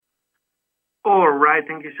All right.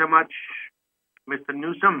 Thank you so much, Mr.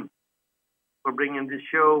 Newsom, for bringing this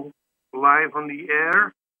show live on the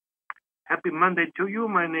air. Happy Monday to you.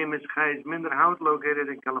 My name is Gijs Minderhout, located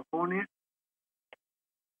in California.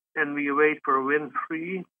 And we wait for Wynn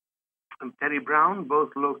and Teddy Brown,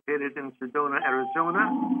 both located in Sedona,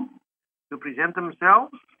 Arizona, to present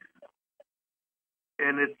themselves.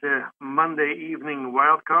 And it's a Monday evening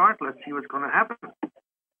wild card. Let's see what's going to happen.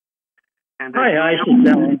 And Hi, it's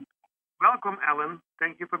Alan. Welcome, Alan.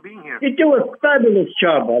 Thank you for being here. You do a fabulous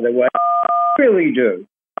job, by the way. You really do.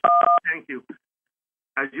 Thank you.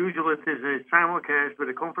 As usual, it is a simulcast with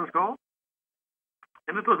a conference call.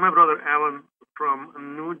 And it was my brother Alan from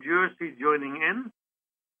New Jersey joining in.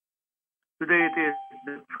 Today it is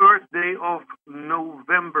the first day of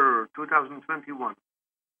November 2021.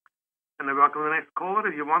 And I welcome the next caller.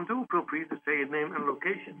 If you want to, feel free to say your name and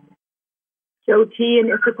location. Joe T. in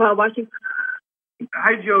Issaquah, Washington.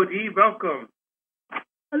 Hi, Jody. Welcome.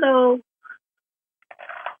 Hello.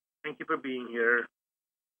 Thank you for being here.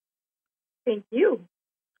 Thank you.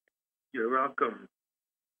 You're welcome.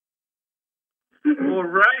 All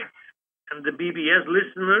right. And the BBS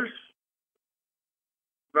listeners,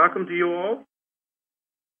 welcome to you all.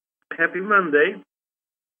 Happy Monday.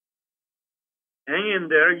 Hang in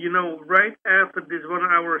there. You know, right after this 1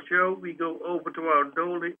 hour show, we go over to our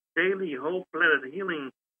daily Whole Planet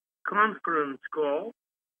Healing conference call.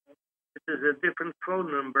 It is a different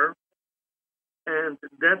phone number. And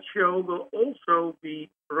that show will also be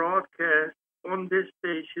broadcast on this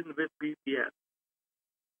station with BBS.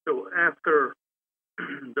 So after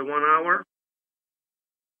the 1 hour,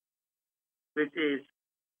 which is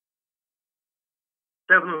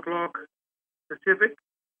 7 o'clock Pacific,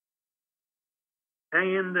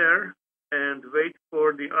 hang in there and wait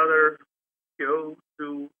for the other show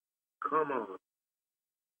to come on.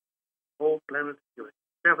 Whole Planet Healing.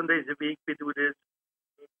 7 days a week we do this.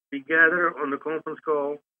 We gather on the conference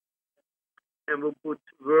call and we'll put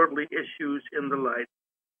worldly issues in the light.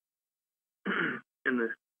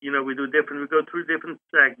 We do we go through different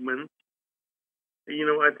segments.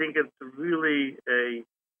 I think it's really a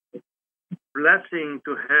blessing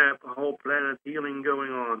to have a whole planet healing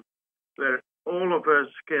going on, where all of us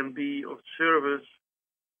can be of service,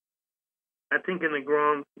 I think, in a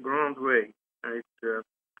grand way. It's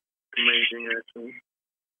amazing, actually.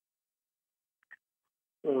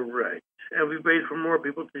 All right. And we wait for more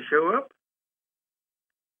people to show up.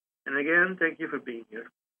 And again, thank you for being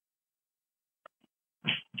here.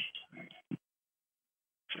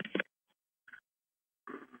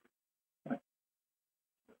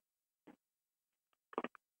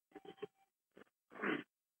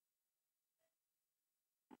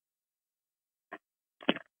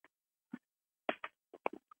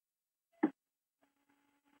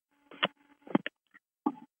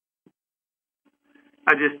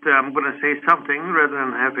 I'm going to say something rather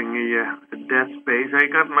than having a dead space. I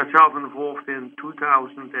got myself involved in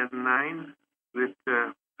 2009 with,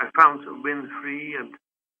 I found Wynn and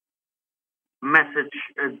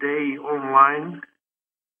Message a Day online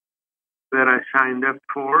where I signed up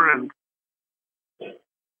for, and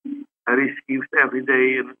I received every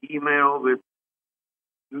day an email with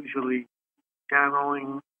usually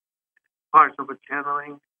channeling, parts of a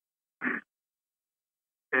channeling,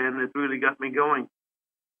 and it really got me going.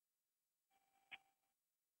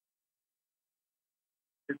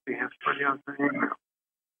 We have somebody else there.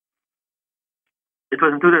 It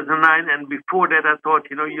was in 2009, and before that I thought,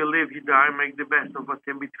 you live, you die, make the best of what's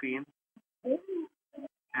in between.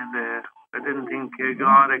 And I didn't think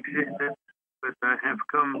God existed, but I have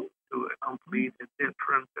come to a complete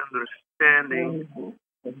different understanding.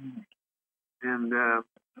 And,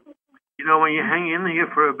 when you hang in here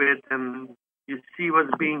for a bit and you see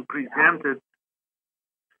what's being presented,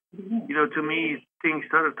 to me, things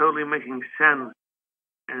started totally making sense.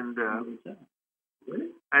 And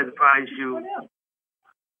I advise you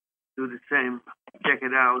do the same. Check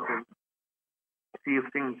it out and see if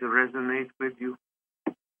things resonate with you.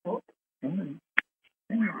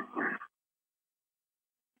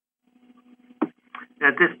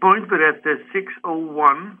 At this point, we're at the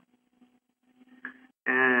 6:01,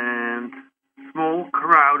 and small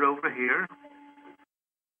crowd over here.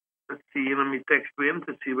 Let's see. Let me text Wynn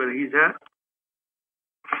to see where he's at.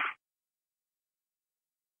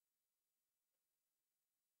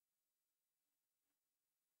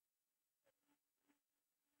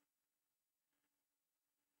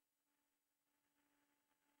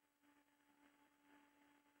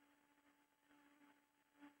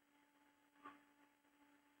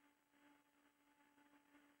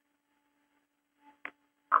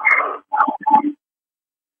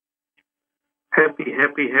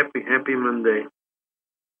 Happy Monday.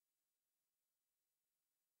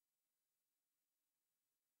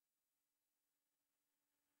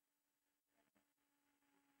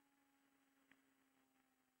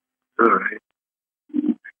 All right.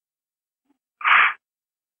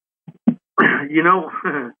 You know,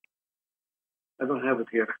 I don't have it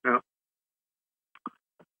here. No.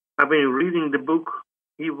 I've been reading the book,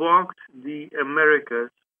 He Walked the Americas.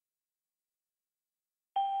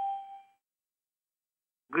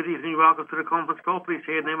 Good evening. Welcome to the conference call. Please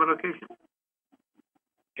say your name and location.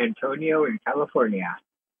 Antonio in California.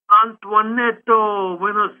 Antoinetto.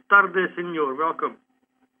 Buenos tardes, señor. Welcome.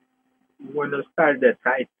 Buenos tardes.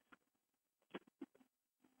 Hi.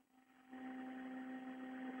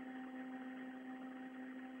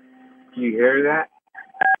 Do you hear that?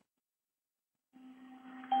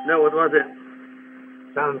 No, what was it?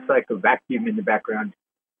 Sounds like a vacuum in the background.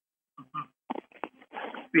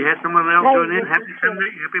 We had someone else join in. Happy Sunday,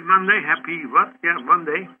 happy Monday, happy what? Yeah,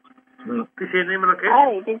 Monday. Please say your name and location.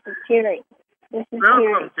 Hi, this is Terry.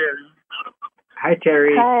 Welcome, Terry. Hi,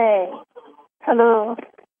 Terry. Hi. Hello.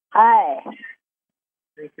 Hi.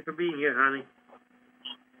 Thank you for being here, honey.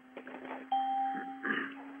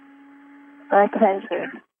 My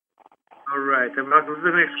pleasure. All right, and welcome to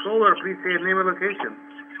the next caller. Please say your name and location.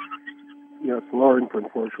 Yes, Lauren from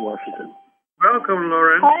Forge, Washington. Welcome,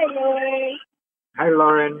 Lauren. Hi, Lauren. Hi,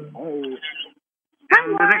 Lauren. Hi.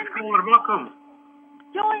 And the next caller, welcome.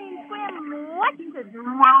 Joy in Swim, Washington.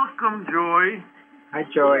 Welcome, Joy. Hi,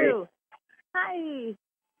 Joy. Hi.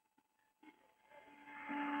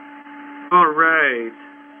 All right.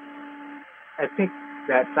 I think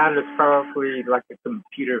that sounded probably like a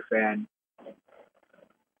computer fan.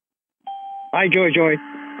 Hi, Joy.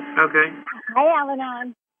 Okay. Hi,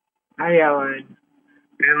 Al-Anon. Hi, Ellen.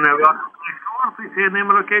 And welcome to the next caller. Please say your name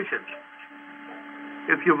and location.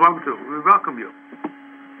 If you want to, we welcome you.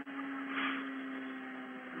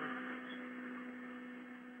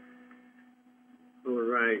 All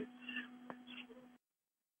right.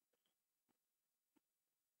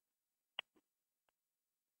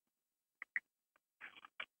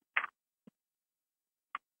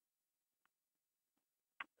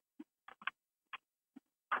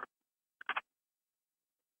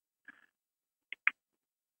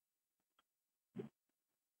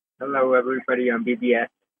 Hello, everybody on BBS.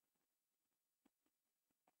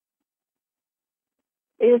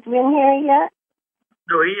 Is Wynn here yet?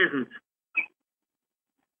 No, he isn't.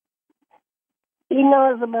 He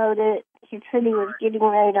knows about it. He said he was getting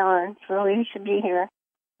right on, so he should be here.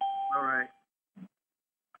 All right.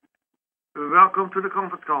 Welcome to the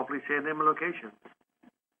conference call. Please say your name and location.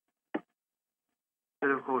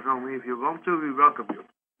 And of course, only if you want to, we welcome you.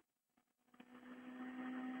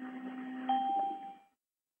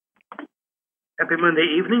 Happy Monday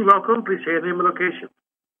evening. Welcome. Please say your name and location.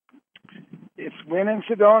 It's Wynn in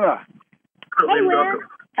Sedona. Hello, Hey, Wynn. welcome.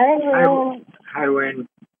 Hi, Wynn.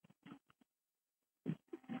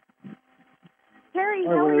 Terry,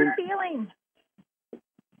 Hi, how are you Wynn. feeling?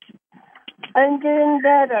 I'm doing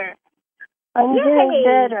better. All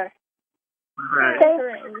right.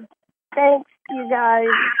 Thanks, you guys,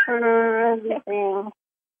 for everything.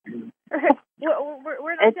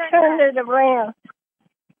 We're I turned it around.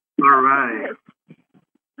 All right.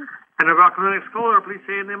 And welcome to the next caller. Please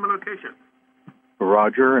say your name and location.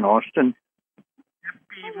 Roger in Austin.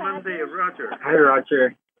 Happy Monday, Roger. Hi,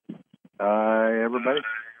 Roger. Hi, everybody.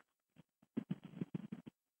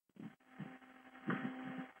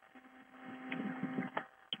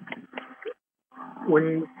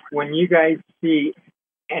 When you guys see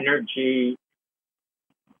energy,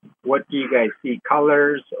 what do you guys see?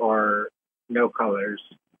 Colors or no colors?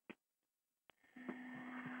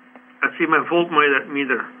 I see my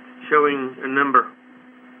voltmeter showing a number.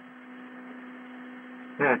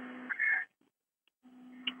 Huh.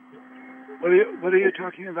 What are you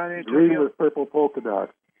talking about, Antonio? Green with purple polka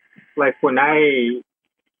dots. Like if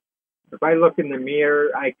I look in the mirror,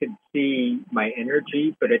 I could see my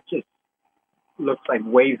energy, but it just looks like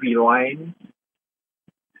wavy lines.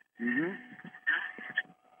 Mm-hmm.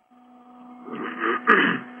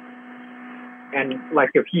 And like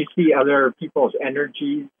if you see other people's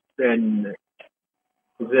energies, then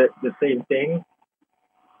is it the same thing?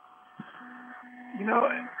 You know,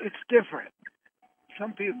 it's different.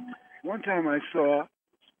 Some people, one time I saw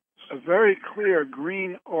a very clear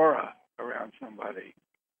green aura around somebody,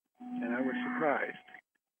 and I was surprised.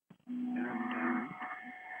 And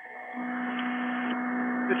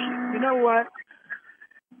but you know what?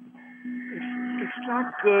 It's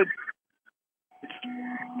not good.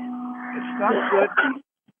 It's not good.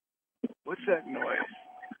 What's that noise?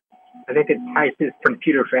 I think it's Tice's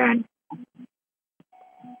computer fan.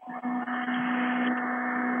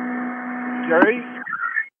 Terry?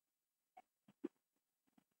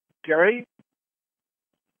 Terry?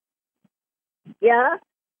 Yeah?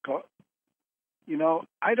 You know,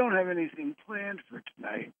 I don't have anything planned for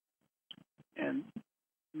tonight. And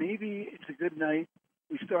maybe it's a good night.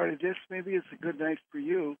 We started this. Maybe it's a good night for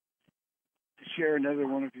you to share another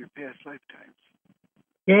one of your past lifetimes.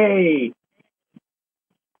 Yay!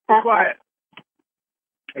 Be quiet.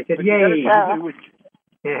 I said, But yay!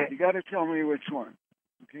 You got to tell me which one.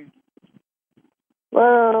 Okay?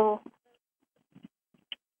 Well,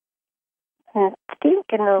 I'm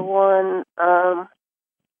thinking of one.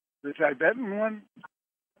 The Tibetan one?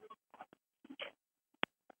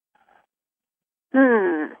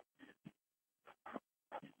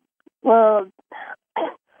 Well,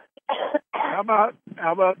 How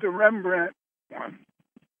about the Rembrandt one?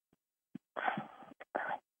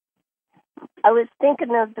 I was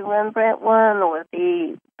thinking of the Rembrandt one, or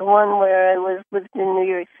the one where I lived in New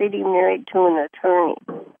York City, married to an attorney.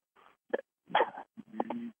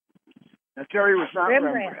 Mm-hmm. Now, Terry was not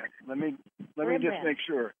Rembrandt. Let me just make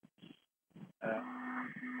sure.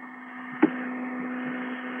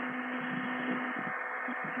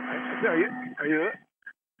 Are you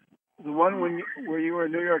the one where you were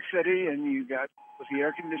in New York City and you was the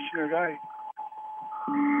air conditioner guy?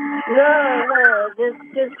 No,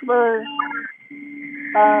 this was,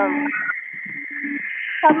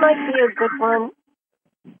 that might be a good one.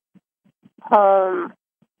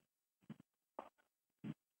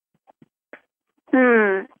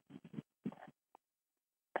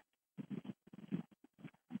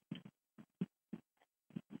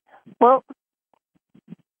 Well,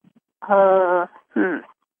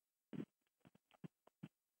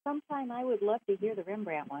 Sometime I would love to hear the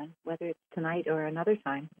Rembrandt one, whether it's tonight or another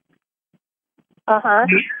time. Uh-huh.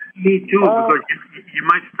 Me too, because you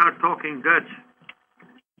might start talking Dutch.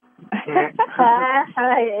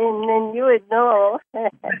 And then you would know.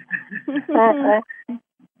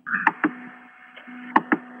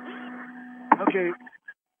 Okay,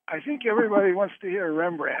 I think everybody wants to hear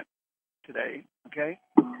Rembrandt today, okay?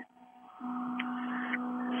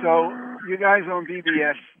 So, you guys on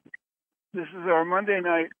BBS, this is our Monday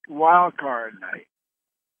night wild card night.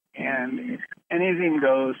 And anything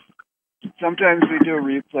goes. Sometimes we do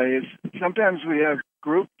replays. Sometimes we have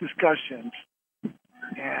group discussions.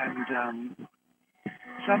 And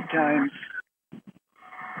sometimes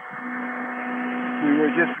we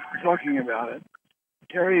were just talking about it.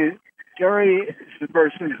 Terry is the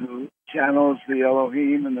person who channels the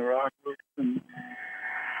Elohim and the rock group and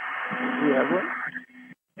whoever.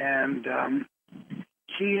 And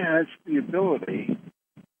she has the ability,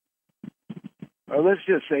 or let's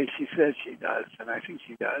just say she says she does, and I think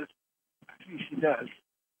she does.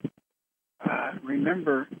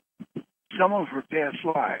 Remember some of her past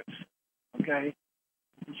lives, okay?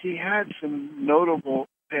 She had some notable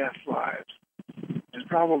past lives. And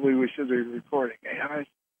probably we should be recording. Hey, hi.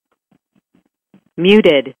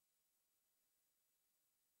 Muted.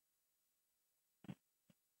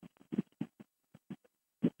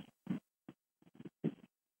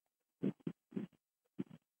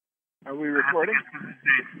 Are we recording?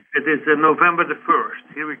 It is November the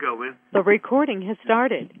 1st. Here we go, Wynn. The recording has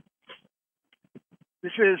started.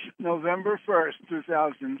 This is November 1st,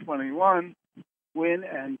 2021. Wynn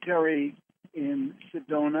and Terry in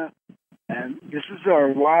Sedona. And this is our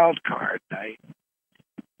wild card night.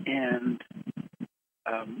 And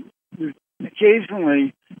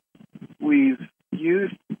occasionally we've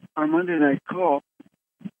used our Monday night call,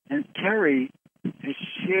 and Terry has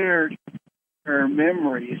shared her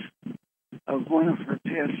memories of one of her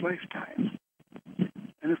past lifetimes.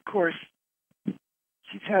 And of course,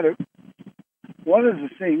 she's had one of the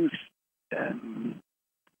things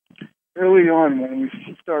early on when we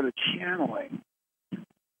started channeling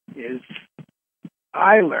is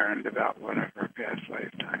I learned about one of her past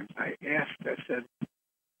lifetimes. I said,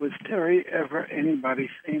 was Terry ever anybody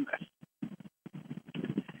famous?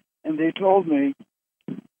 And they told me,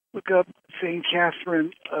 look up St.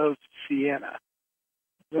 Catherine of Siena,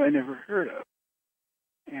 who I never heard of.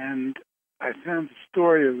 And I found the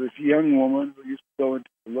story of this young woman who used to go into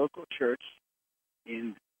the local church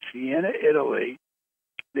in Siena, Italy.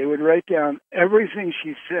 They would write down everything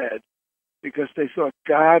she said because they thought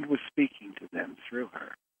God was speaking to them through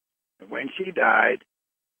her. And when she died,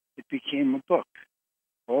 it became a book.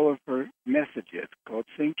 All of her messages, called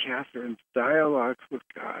St. Catherine's Dialogues with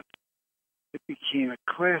God. It became a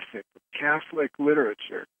classic of Catholic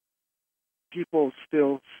literature. People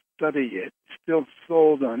still study it, still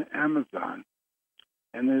sold on Amazon.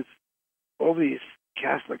 And there's all these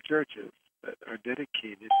Catholic churches that are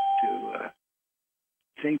dedicated to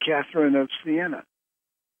St. Catherine of Siena.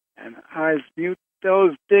 And eyes mute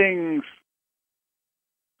those things.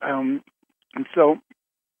 And so,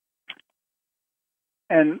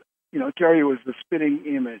 and, Terry was the spitting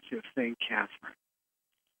image of St. Catherine.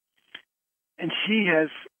 And she has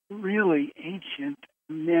really ancient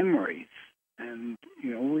memories. And,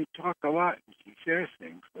 we talk a lot, and she shares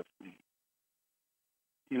things with me.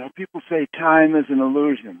 People say time is an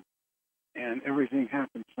illusion, and everything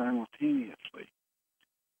happens simultaneously.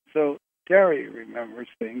 So Terry remembers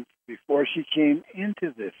things before she came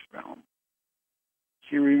into this realm.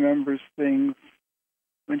 She remembers things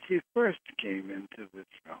when she first came into this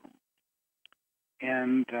realm.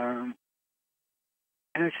 And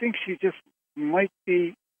I think she just might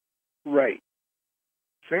be right.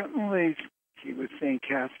 Certainly she was St.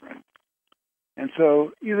 Catherine. And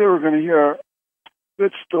so either we're going to hear a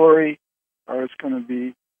good story or it's going to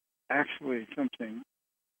be actually something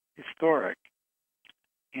historic.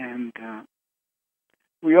 And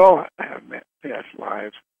we all have past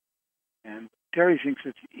lives, and Terry thinks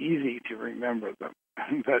it's easy to remember them,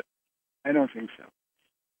 but I don't think so.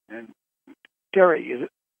 And Terry,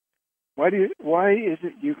 why is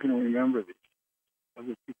it you can remember these,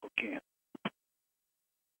 other people can't?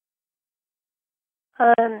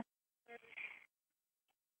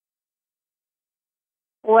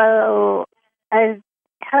 Well, I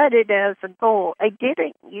had it as a goal. I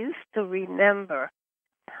didn't used to remember,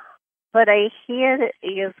 but I had it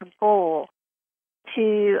as a goal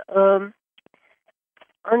to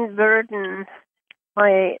unburden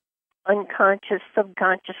my unconscious,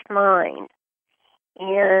 subconscious mind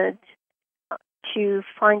and to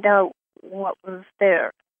find out what was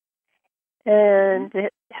there. And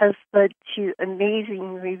it has led to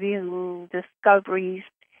amazing revealing discoveries,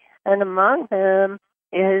 and among them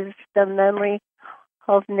is the memory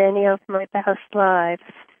of many of my past lives.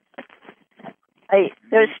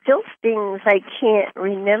 There's still things I can't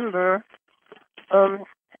remember,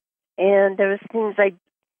 and there's things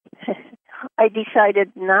I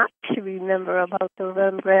decided not to remember about the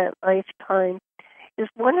Rembrandt lifetime. Is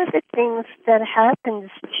one of the things that happens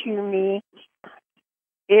to me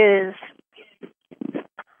is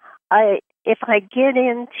if I get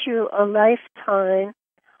into a lifetime,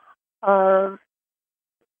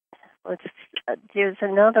 there's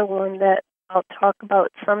another one that I'll talk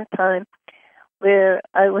about sometime, where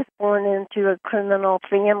I was born into a criminal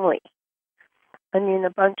family. I mean, a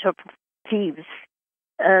bunch of thieves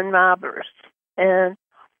and robbers. And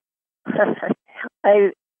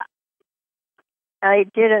I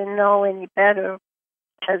didn't know any better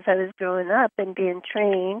as I was growing up and being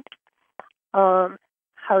trained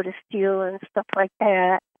how to steal and stuff like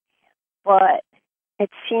that. But it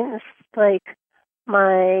seems like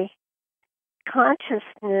my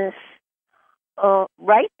consciousness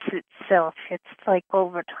writes itself. It's like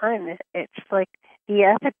over time, it's like the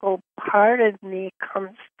ethical part of me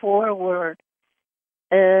comes forward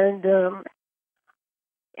and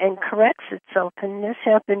corrects itself. And this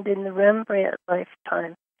happened in the Rembrandt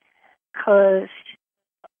lifetime because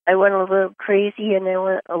I went a little crazy and I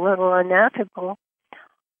went a little unethical.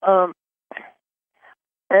 And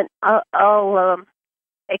I'll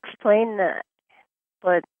explain that.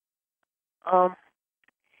 But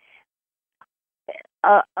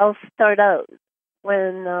I'll start out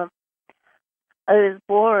when I was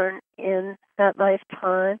born in that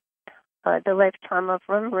lifetime, the lifetime of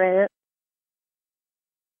Rembrandt.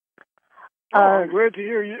 I'm glad to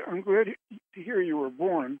hear you. I'm glad to hear you were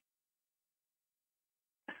born.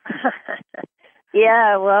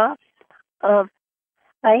 Yeah, well,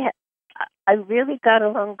 I really got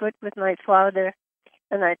along good with my father,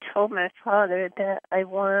 and I told my father that I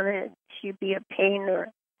wanted to be a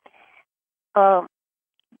painter,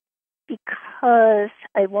 because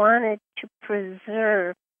I wanted to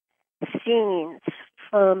preserve scenes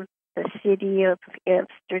from the city of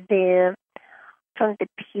Amsterdam, from the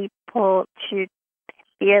people, to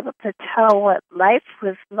be able to tell what life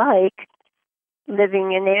was like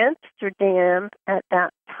living in Amsterdam at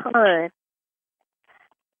that time.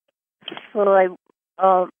 So I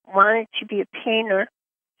wanted to be a painter.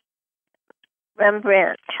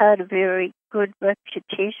 Rembrandt had a very good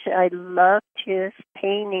reputation. I loved his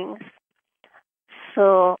paintings.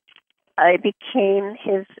 So I became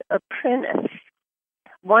his apprentice,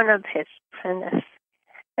 one of his apprentices.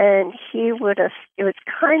 And it was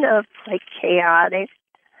kind of like chaotic.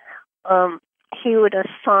 He would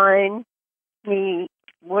assign me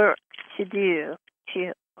work to do,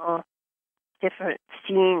 to different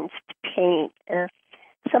scenes to paint. And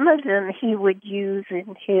some of them he would use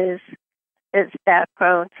in his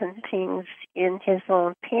backgrounds and things in his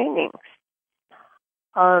own paintings.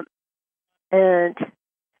 And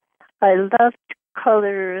I loved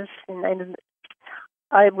colors, and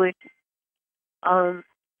I would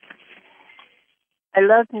I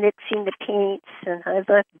love mixing the paints, and I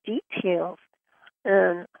love details.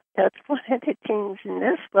 And that's one of the things in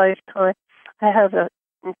this lifetime. I have an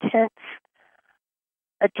intense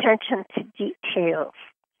attention to details.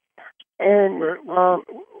 And were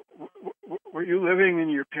you living in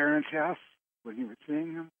your parents' house when you were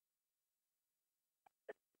seeing them?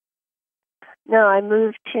 no, I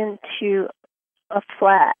moved into a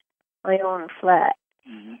flat, my own flat.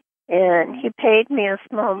 Mm-hmm. And he paid me a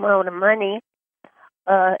small amount of money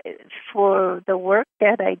for the work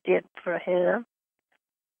that I did for him.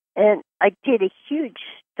 And I did a huge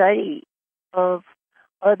study of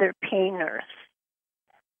other painters.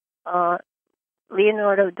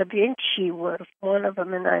 Leonardo da Vinci was one of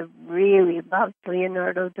them, and I really loved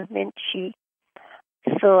Leonardo da Vinci.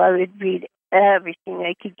 So I would read everything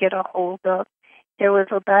I could get a hold of. There was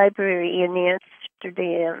a library in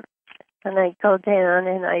Amsterdam, and I'd go down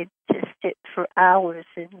and I'd just sit for hours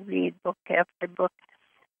and read book after book.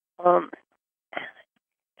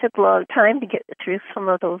 Took a long time to get through some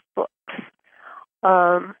of those books.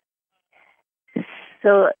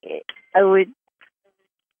 So I would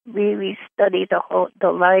really study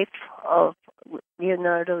the life of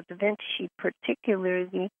Leonardo da Vinci,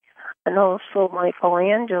 particularly, and also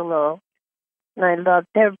Michelangelo. And I loved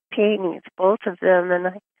their paintings, both of them,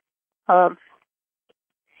 and I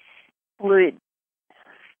would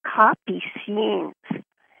copy scenes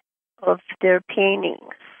of their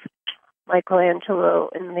paintings, Michelangelo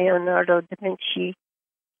and Leonardo da Vinci,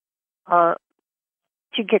 to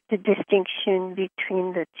get the distinction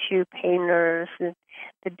between the two painters and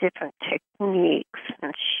the different techniques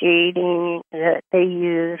and shading that they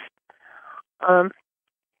used.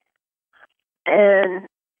 And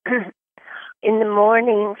in the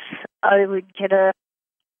mornings, I would get up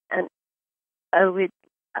and I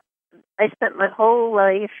spent my whole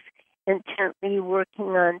life intently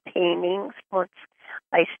working on paintings. Once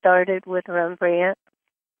I started with Rembrandt,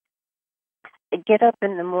 I'd get up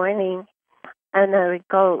in the morning and I would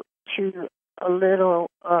go to a little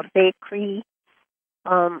bakery,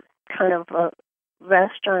 kind of a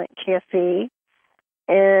restaurant cafe,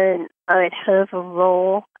 and I'd have a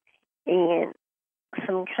roll and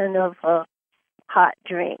some kind of a hot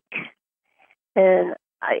drink. And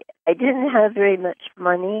I didn't have very much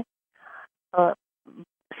money,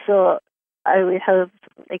 so I would have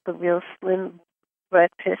like a real slim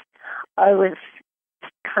breakfast. I was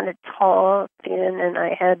kind of tall, thin, and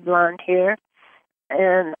I had blonde hair.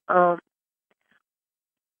 And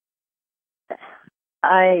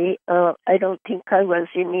I don't think I was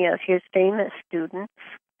any of his famous students.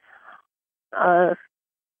 But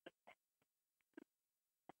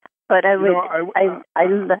I would. I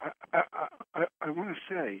want to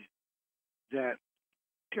say that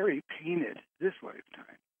Terry painted this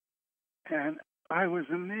lifetime, and I was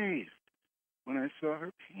amazed when I saw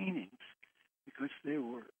her paintings because they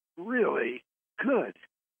were really good,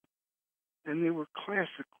 and they were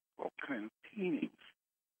classical kind of paintings.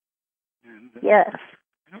 And yes.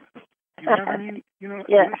 Do you have any? Yeah.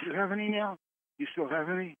 Do you have any now? You still have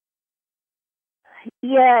any?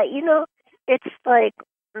 Yeah, it's like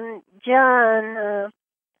John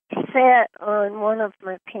sat on one of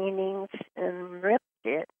my paintings and ripped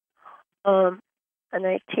it, and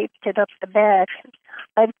I taped it up the back.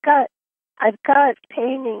 I've got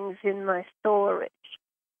paintings in my storage.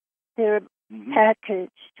 They're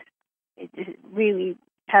packaged, really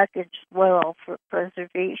packaged well for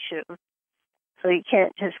preservation. So you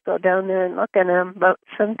can't just go down there and look at them, but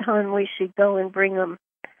sometime we should go and bring them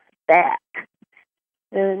back.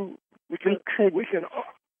 And we can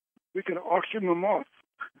auction them off.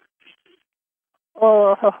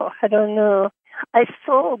 Oh, I don't know. I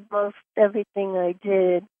sold most everything I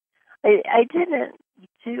did. I didn't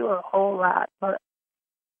do a whole lot, but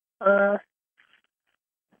I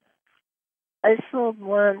sold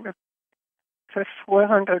one for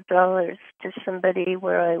 $400 to somebody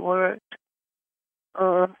where I worked.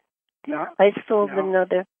 I sold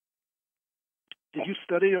another. Did you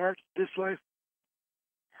study art this life?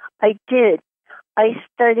 I did. I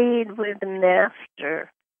studied with a master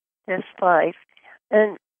this life.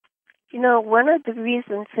 And, one of the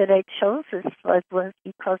reasons that I chose this life was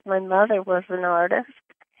because my mother was an artist.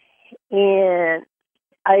 And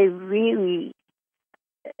I really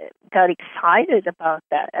got excited about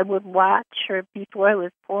that. I would watch her, before I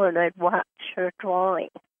was born, I'd watch her drawing.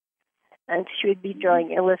 And she would be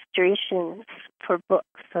drawing illustrations for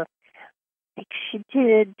books. So, she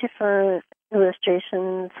did different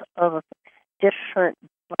illustrations of different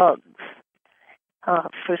bugs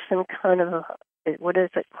for some kind of it was what is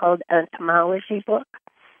it called, entomology book.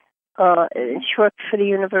 And she worked for the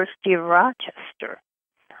University of Rochester.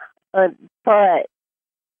 But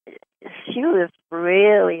she was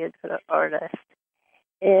really a good artist.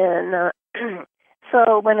 And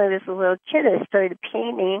so when I was a little kid, I started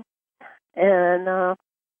painting, and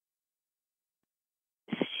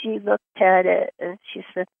she looked at it and she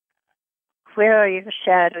said, "Where are your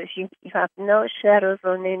shadows? You have no shadows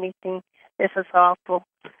on anything. This is awful."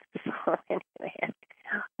 So anyway,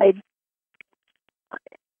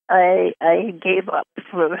 I gave up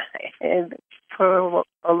for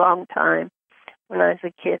a long time when I was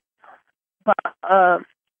a kid. But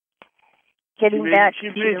getting back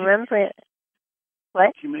to the Rembrandt,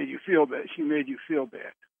 what? She made you feel bad. She made you feel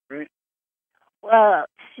bad, right? Well,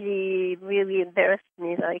 she really embarrassed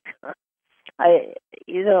me. Like I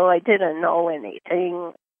didn't know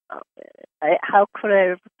anything.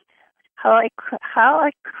 How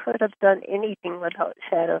I could have done anything without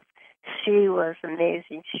shadows. She was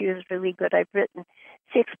amazing. She was really good. I've written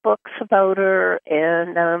 6 books about her,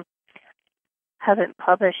 and haven't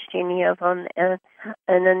published any of them. And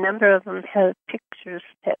a number of them have pictures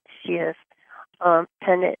that she has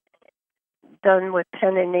done with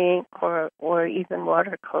pen and ink, or even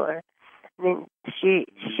watercolor. I mean, she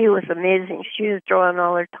was amazing. She was drawing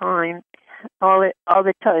all the time, from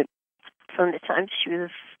the time she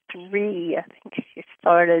was 3. I think she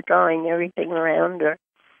started drawing everything around her.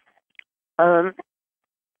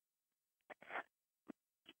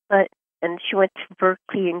 And she went to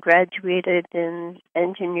Berkeley and graduated in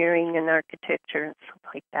engineering and architecture and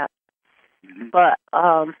stuff like that. Mm-hmm. But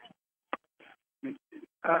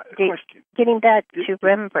question. Getting back to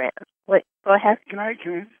Rembrandt, what? Go ahead. Can I?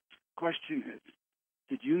 Question is,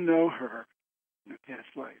 did you know her in a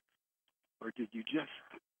past life, or did you just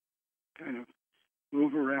kind of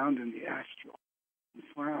move around in the astral and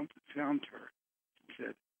found her and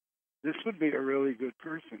said, "This would be a really good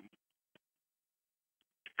person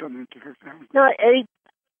to come into her family"? No,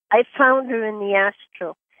 I found her in the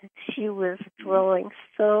astral. She was drawing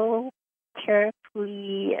so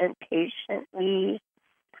carefully and patiently,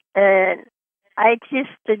 and I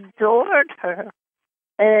just adored her.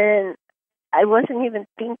 And I wasn't even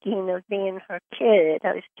thinking of being her kid.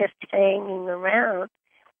 I was just hanging around,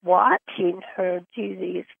 watching her do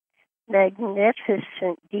these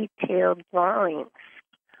magnificent, detailed drawings.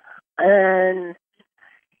 And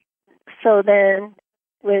so then,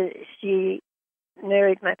 when she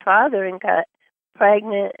married my father and got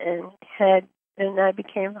pregnant and I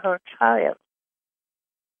became her child,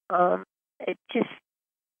 it just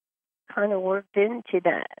kind of worked into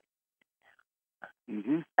that.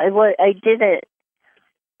 Mm-hmm. I did it.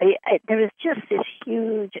 There was just this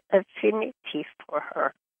huge affinity for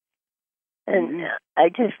her, and I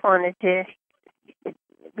just wanted to. It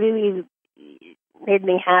really made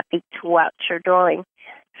me happy to watch her drawing.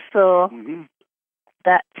 So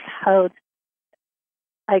that's how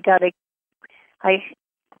I got it. I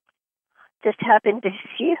just happened to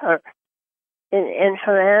see her and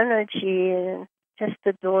her energy, and just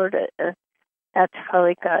adored it. That's how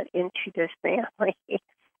I got into this family.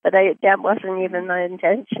 But that wasn't even my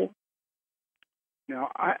intention. Now,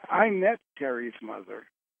 I met Terry's mother.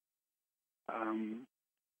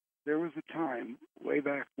 There was a time way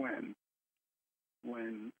back when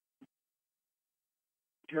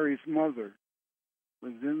Terry's mother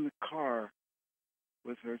was in the car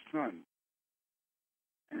with her son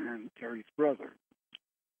and Terry's brother,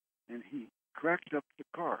 and he cracked up the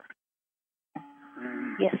car.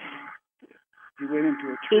 And yes. He went into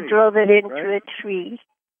a tree. He drove it into a tree.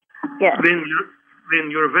 Yes. Wynn,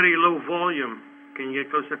 you're very low volume. Can you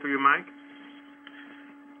get closer to your mic?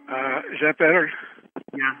 Is that better?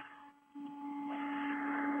 Yeah.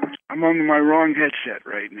 I'm on my wrong headset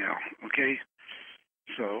right now, okay?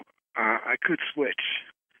 So I could switch.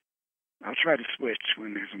 I'll try to switch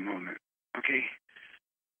when there's a moment, okay?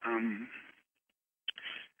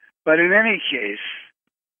 But in any case,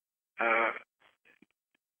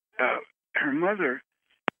 her mother,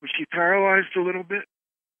 was she paralyzed a little bit?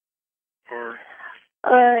 Or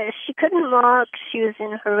she couldn't walk. She was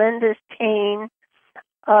in horrendous pain.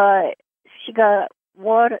 She got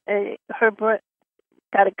water.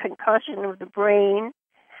 Got a concussion of the brain,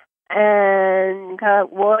 and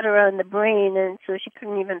got water on the brain, and so she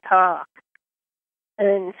couldn't even talk.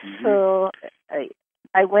 And so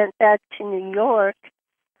I went back to New York,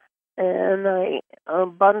 and I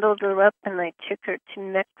bundled her up, and I took her to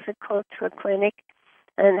Mexico to a clinic,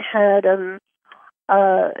 and had them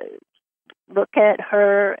look at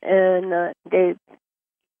her, and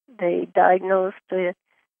they diagnosed a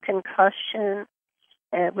concussion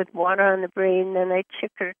with water on the brain. Then I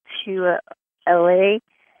took her to LA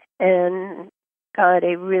and got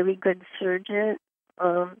a really good surgeon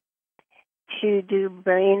to do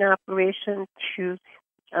brain operation to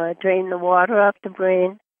drain the water off the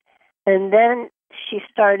brain. And then she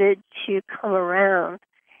started to come around,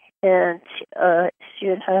 and she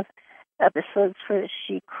would have episodes where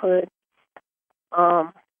she could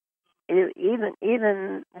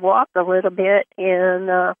even walk a little bit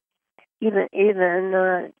and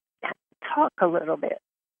even talk a little bit.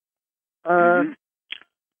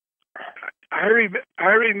 I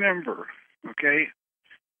remember, okay,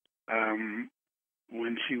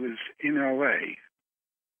 when she was in LA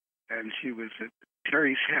and she was at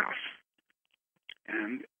Terry's house,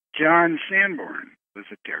 and John Sanborn was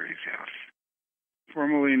at Terry's house,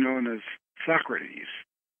 formerly known as Socrates.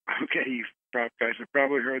 Okay, you guys have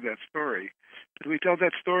probably heard that story. Did we tell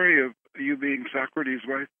that story of you being Socrates'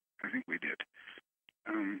 wife? I think we did.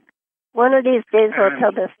 One of these days I'll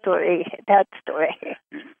tell that story.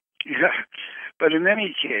 Yeah, but in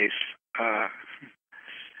any case,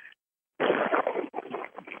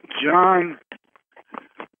 John,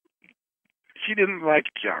 she didn't like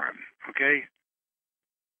John, okay?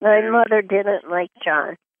 My mother didn't like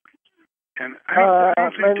John. And my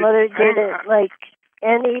mother didn't like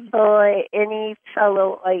any boy, any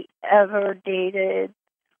fellow I ever dated.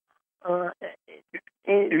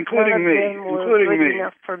 Including me. Including me.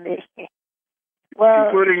 Enough for me. Well,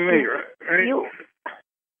 including me, right?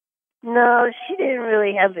 No, she didn't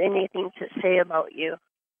really have anything to say about you,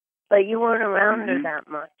 but you weren't around her that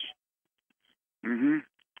much.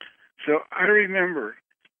 So I remember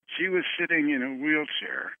she was sitting in a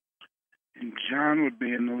wheelchair, and John would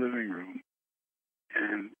be in the living room,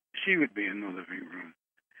 and she would be in the living room,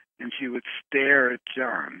 and she would stare at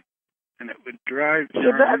John, and it would drive John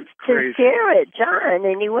crazy. She loved to stare at John,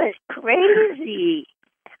 and he went crazy.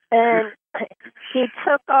 And he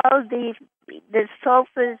took all the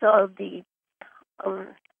sofas, all the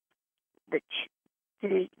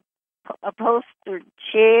upholstered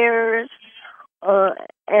chairs,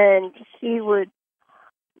 and he would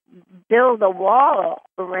build a wall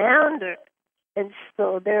around her. And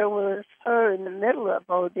so there was her in the middle of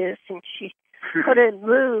all this, and she couldn't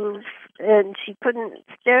move, and she couldn't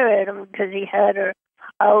stare at him because he had her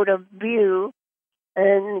out of view.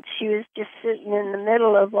 And she was just sitting in the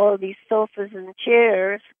middle of all these sofas and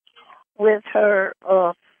chairs with her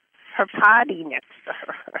potty next to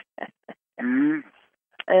her.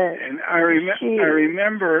 And I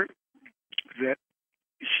remember that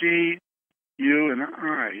you and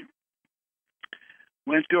I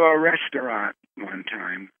went to a restaurant one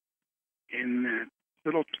time in that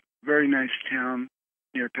little, very nice town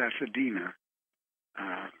near Pasadena.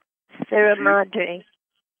 Sierra Madre,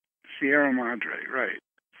 right.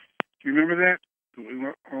 Do you remember that? We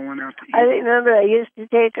all went out to eat. I remember. I used to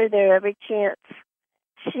take her there every chance.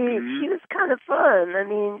 She was kind of fun. I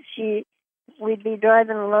mean, we'd be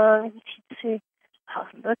driving along, and she'd say, "Oh,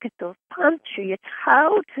 look at those palm trees.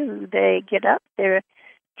 How do they get up there?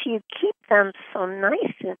 Do you keep them so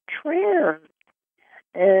nice and trim?"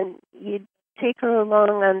 And you'd take her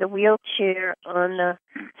along on the wheelchair on the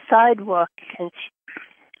sidewalk, and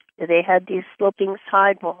they had these sloping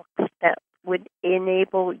sidewalks that would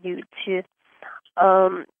enable you to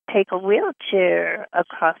take a wheelchair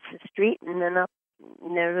across the street, and then up.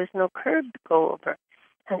 There was no curb to go over.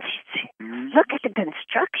 And she'd say, "Look at the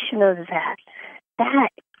construction of that.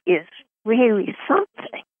 That is really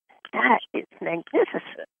something. That is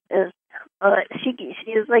magnificent." And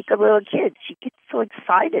she is like a little kid. She gets so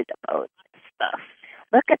excited about stuff.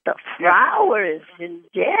 Look at the flowers in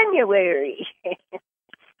January.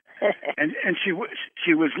 and she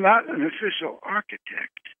was not an official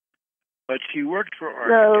architect, but she worked for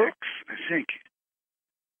architects, I think.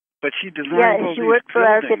 But she designed all she these worked for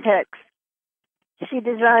buildings. architects. She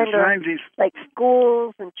designed these like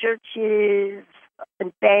schools and churches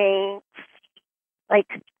and banks.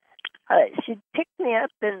 Like she'd pick me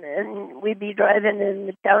up and we'd be driving in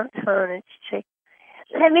the downtown, and she'd say,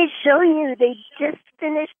 "Let me show you. They just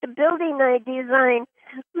finished the building I designed.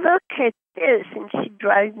 Look at this." And she'd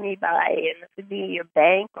drive me by, and it would be a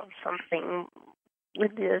bank or something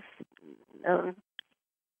with this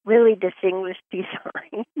really distinguished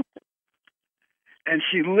design. And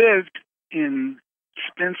she lived in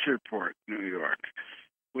Spencerport, New York,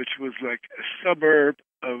 which was like a suburb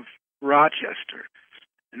of Rochester,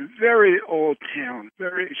 in a very old town.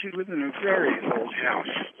 She lived in a very old house.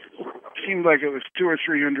 Seemed like it was 200 or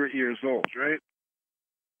 300 years old, right?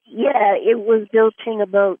 Yeah, it was built in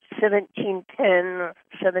about 1710 or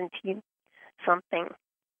 17 something.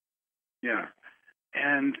 Yeah.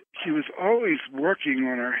 And she was always working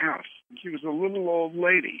on her house. She was a little old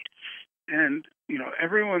lady. and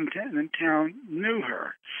everyone in town knew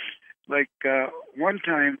her. Like one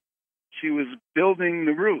time, she was building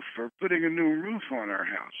the roof or putting a new roof on our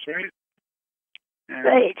house, right? And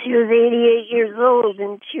right. She was 88 years old,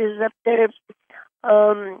 and she was up there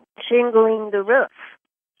shingling the roof.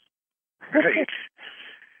 right.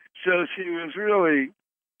 So she was really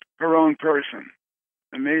her own person,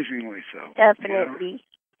 amazingly so. Definitely.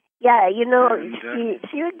 Yeah, And,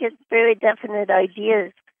 she would get very definite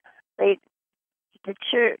ideas. Like the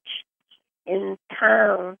church in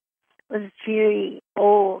town was very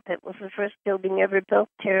old. It was the first building ever built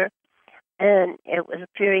here, and it was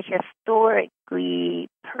very historically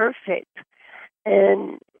perfect.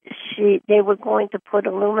 And they were going to put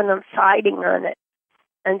aluminum siding on it,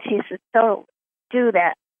 and she said, "Don't do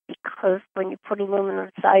that, because when you put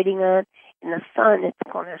aluminum siding on in the sun,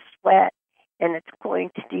 it's going to sweat, and it's going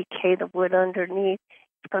to decay the wood underneath.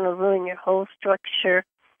 It's going to ruin your whole structure."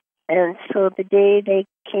 And so the day they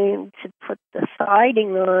came to put the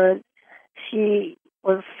siding on, she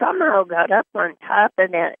was somehow got up on top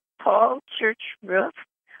of that tall church roof,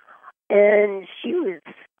 and she was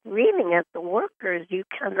screaming at the workers, "You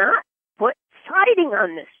cannot put siding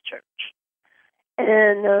on this church."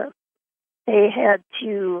 And they had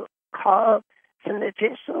to call some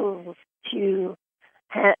officials to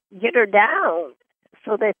get her down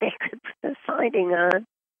so that they could put the siding on.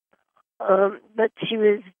 But she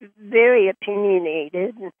was very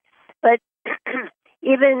opinionated. But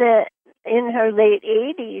even in her late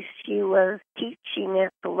 80s, she was teaching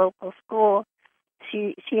at the local school.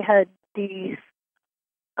 She had these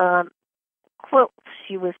quilts.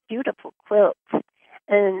 She was beautiful quilts.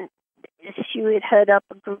 And she would head up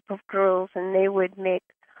a group of girls, and they would make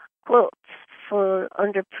quilts for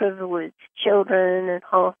underprivileged children and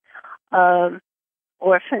all,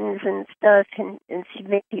 orphans and stuff, and she'd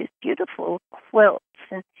make these beautiful quilts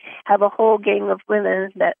and have a whole gang of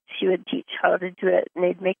women that she would teach how to do it, and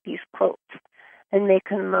they'd make these quilts and make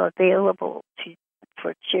them available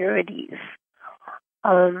for charities.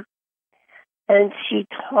 And she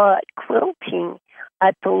taught quilting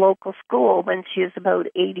at the local school when she was about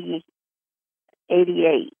 88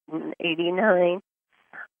 and 89,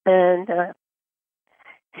 and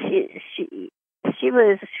she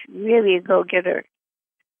was really a go-getter.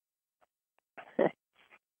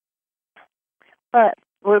 But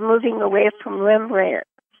we're moving away from Rembrandt.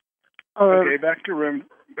 Okay, back to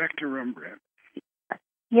Rembrandt.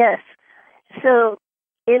 Yes. So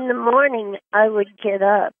in the morning, I would get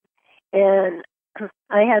up, and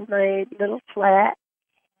I had my little flat,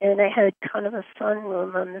 and I had kind of a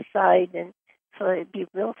sunroom on the side, and so it'd be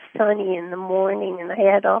real sunny in the morning, and I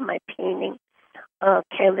had all my painting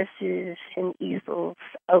canvases and easels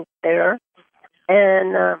out there.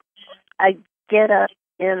 And I'd get up,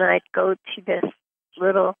 and I'd go to this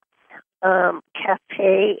little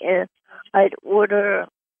cafe, and I'd order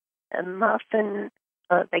a muffin,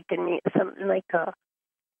 something like a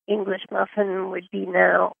English muffin would be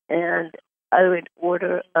now, and I would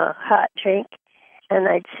order a hot drink, and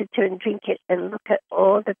I'd sit there and drink it and look at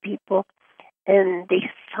all the people and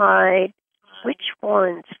decide which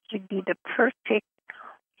ones would be the perfect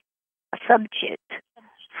subject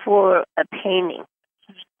for a painting.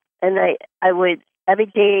 And I would, every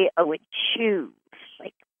day I would choose,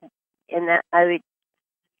 and that I would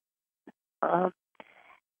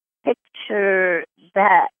picture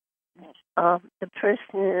that, the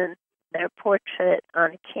person, their portrait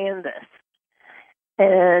on a canvas.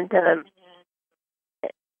 And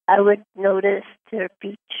I would notice their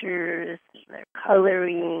features, their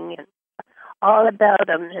coloring, and all about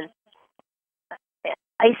them. And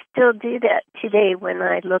I still do that today when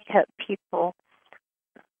I look at people.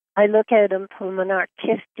 I look at them from an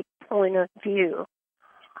artistic point of view.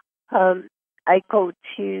 I go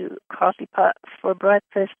to Coffee Pot for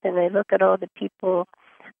breakfast, and I look at all the people,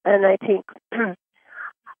 and I think,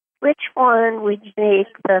 which one would make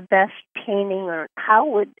the best painting, or how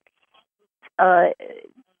would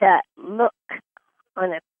that look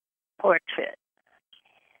on a portrait?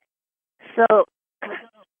 So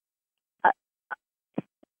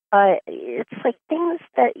it's like things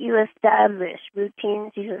that you establish,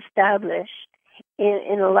 routines you establish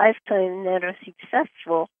in a lifetime that are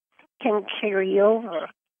successful can carry over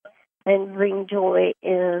and bring joy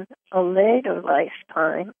in a later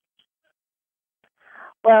lifetime.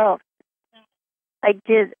 Well, I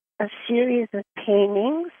did a series of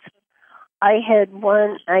paintings. I had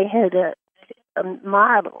a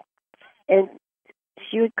model, and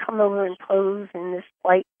she would come over and pose in this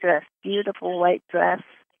white dress, beautiful white dress.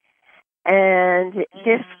 And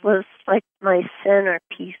this was like my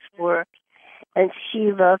centerpiece work. And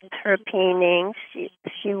she loved her paintings.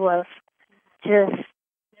 She was just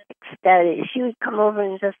ecstatic. She would come over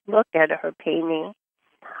and just look at her painting.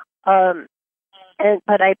 But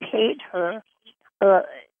I paid her.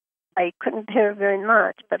 I couldn't pay her very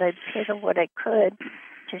much, but I paid her what I could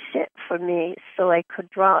to sit for me so I could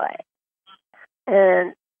draw it.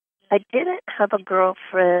 And I didn't have a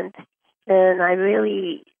girlfriend, and I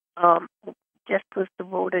really just was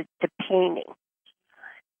devoted to painting.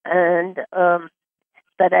 And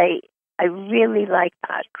but I really liked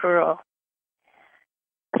that girl.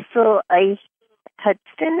 So I had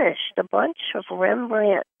finished a bunch of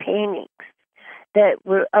Rembrandt paintings that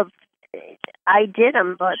were of, I did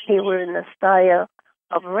them, but they were in the style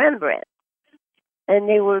of Rembrandt. And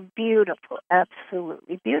they were beautiful,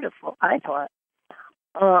 absolutely beautiful, I thought.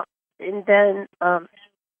 And then I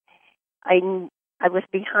was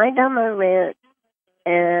behind on my rent,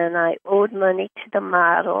 and I owed money to the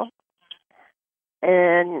model,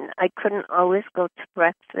 and I couldn't always go to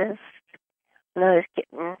breakfast, and I was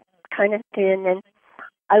getting kind of thin, and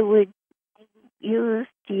I would use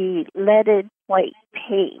the leaded white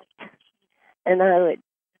paint, and I would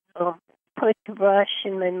put the brush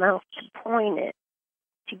in my mouth to point it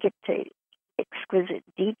to get the exquisite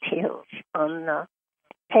details on the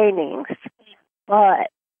paintings, but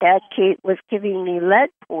that was giving me lead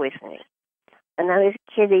poisoning, and I was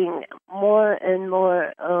getting more and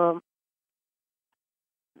more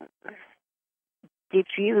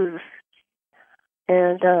diffused,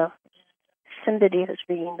 and somebody is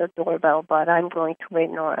ringing the doorbell, but I'm going to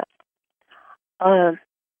ignore it. I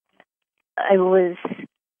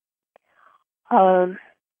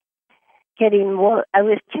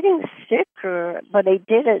was getting sicker, but I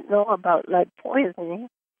didn't know about lead poisoning.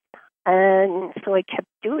 And so I kept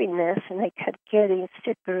doing this, and I kept getting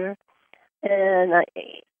sicker, and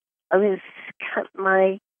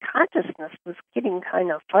my consciousness was getting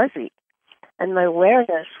kind of fuzzy, and my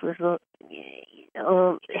awareness was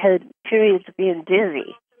had periods of being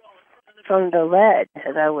dizzy from the lead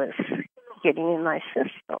that I was getting in my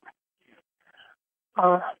system.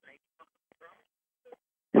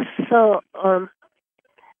 So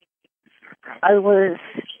I was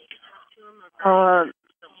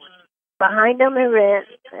behind on my rent,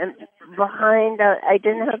 and I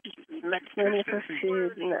didn't have much money for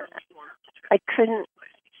food, and I couldn't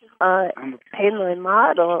pay my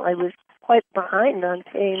model. I was quite behind on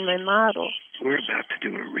paying my model. We're about to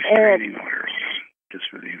do a restraining order, just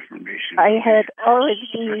for the information. I had all of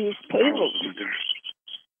these paintings,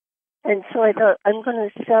 and so I thought, I'm going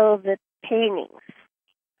to sell the paintings.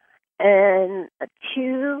 And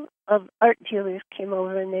two of art dealers came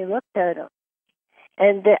over, and they looked at them.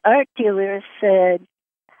 And the art dealer said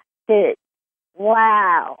that,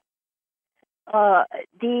 wow,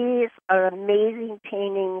 these are amazing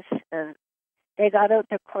paintings, and they got out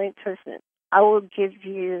their coin purse, and I will give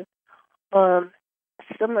you so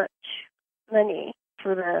much money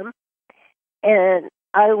for them. And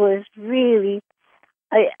I was really,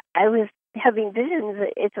 I was having visions.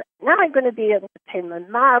 It's now I'm going to be able to pay my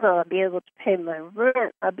model, I'll be able to pay my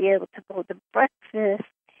rent, I'll be able to go to breakfast,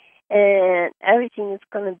 and everything is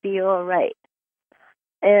going to be all right.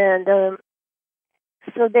 And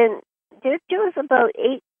so then there was about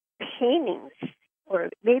 8 paintings, or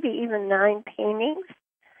maybe even 9 paintings,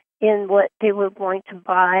 in what they were going to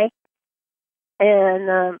buy.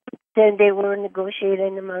 And then they were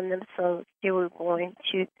negotiating among themselves. They were going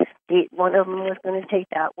to, one of them was going to take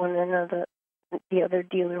that one, and the other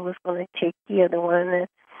dealer was going to take the other one. And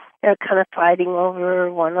they're kind of fighting over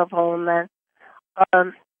one of them.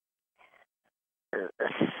 And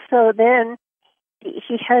so then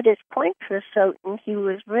he had his point purse out, and he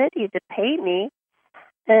was ready to pay me.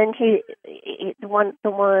 And the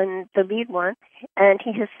lead one, and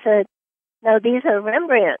he just said, "Now these are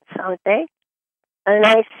Rembrandts, aren't they?" And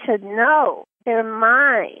I said, "No, they're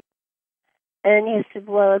mine." And he said,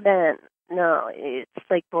 "Well then, no." It's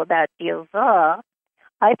like, "Well, that deal's off.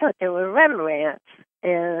 I thought they were Rembrandts."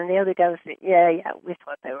 And the other guy said, "Yeah, we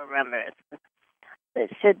thought they were Rembrandts." They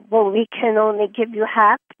said, "Well, we can only give you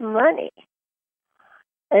half the money."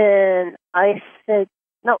 And I said,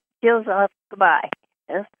 "No, deal's off. Goodbye."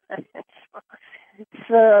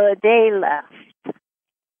 So they left.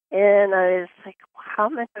 And I was like, how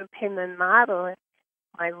am I going to pay my model and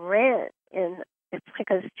my rent? And it's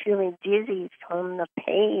like I was feeling dizzy from the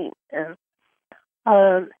paint. And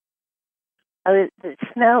the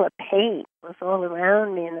smell of paint was all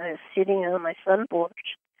around me, and I was sitting on my sun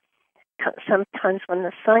porch. Sometimes when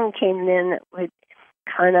the sun came in, it would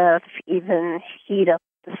kind of even heat up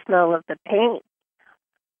the smell of the paint.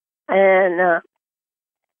 And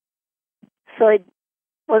so I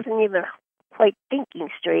wasn't even quite thinking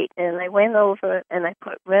straight. And I went over and I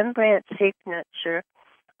put Rembrandt's signature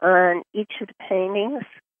on each of the paintings.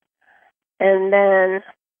 And then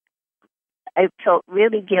I felt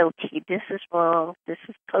really guilty. This is wrong. This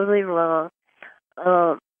is totally wrong.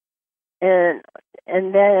 And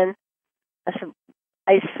then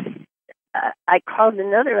I called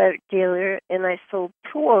another art dealer and I sold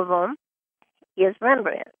 2 of them as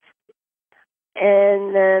Rembrandts.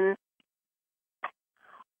 And then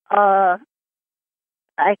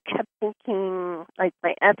I kept thinking, like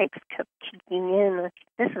my ethics kept kicking in,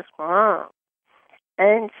 this is wrong.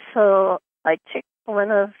 And so I took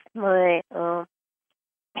one of my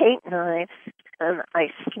paint knives and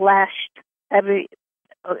I slashed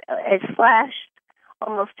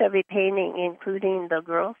almost every painting, including the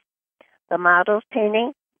model's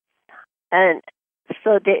painting, and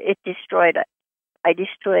so it destroyed it. I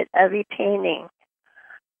destroyed every painting,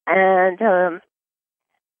 and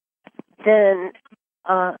then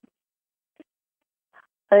I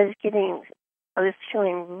was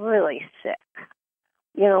feeling really sick,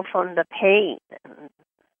 from the paint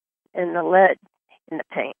and the lead in the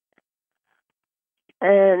paint,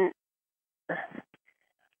 and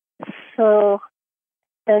so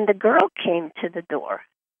then the girl came to the door,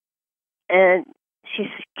 and she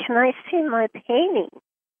said, "Can I see my painting?"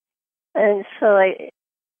 And so I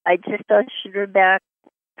just ushered her back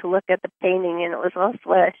to look at the painting, and it was all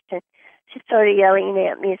slashed. And she started yelling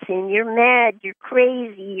at me, saying, "You're mad, you're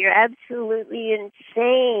crazy, you're absolutely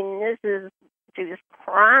insane." She was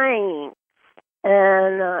crying.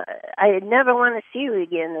 And I never want to see you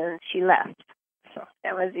again, and she left. So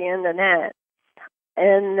that was the end of that.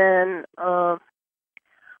 And then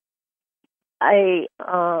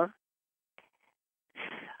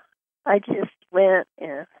I just went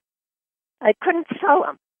and I couldn't sell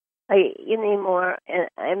them anymore. And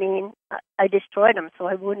I mean, I destroyed them, so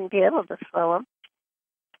I wouldn't be able to sell them.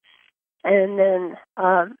 And then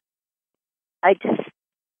I just,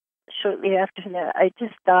 shortly after that, I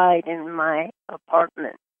just died in my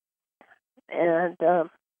apartment. And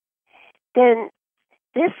then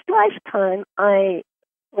this lifetime, I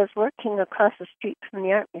was working across the street from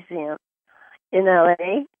the art museum in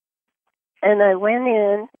LA, and I went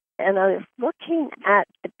in and I was looking at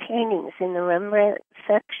the paintings in the Rembrandt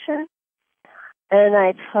section, and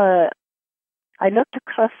I thought, I looked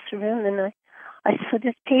across the room and I saw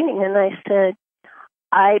this painting, and I said,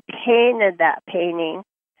 I painted that painting,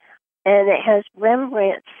 and it has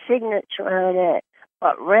Rembrandt's signature on it,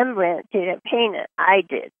 but Rembrandt didn't paint it, I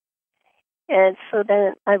did. And so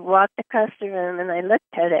then I walked across the room and I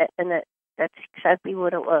looked at it, and that's exactly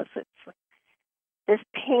what it was. This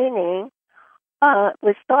painting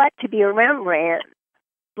was thought to be a Rembrandt,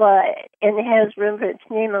 and it has Rembrandt's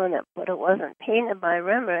name on it, but it wasn't painted by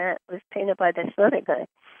Rembrandt. It was painted by this other guy.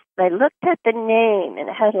 And I looked at the name, and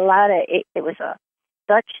it had it was a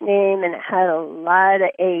Dutch name, and it had a lot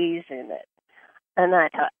of A's in it. And I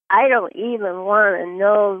thought, I don't even want to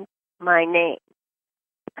know my name.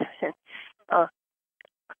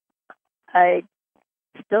 I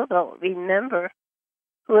still don't remember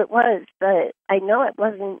who it was, but I know it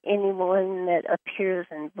wasn't anyone that appears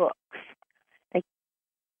in books. Like,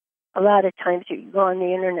 a lot of times you go on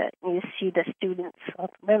the internet and you see the students of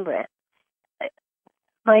Rembrandt.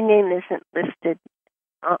 My name isn't listed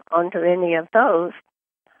under any of those,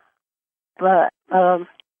 but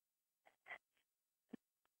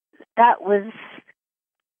that was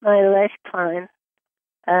my lifetime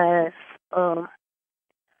as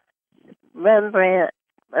Rembrandt,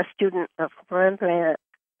 a student of Rembrandt,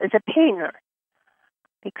 as a painter,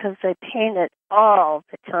 because I painted all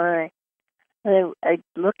the time. I'd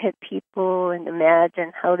look at people and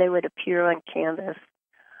imagine how they would appear on canvas.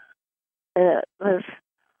 And it was,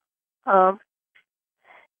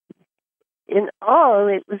 in all,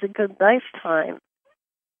 it was a good lifetime.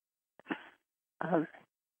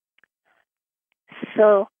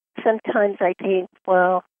 So sometimes I think,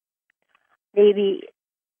 well, maybe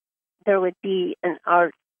there would be an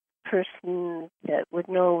art person that would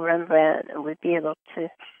know Rembrandt and would be able to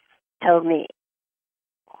tell me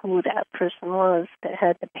who that person was that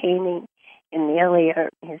had the painting in the LA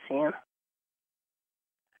Art Museum.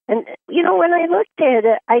 And, when I looked at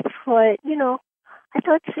it, I thought,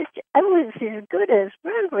 I was as good as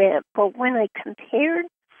Rembrandt, but when I compared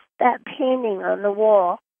that painting on the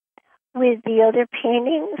wall with the other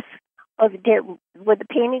paintings with the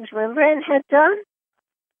paintings Rembrandt had done,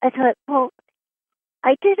 I thought, well,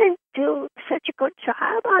 I didn't do such a good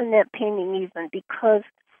job on that painting even, because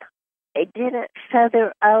I didn't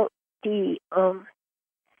feather out the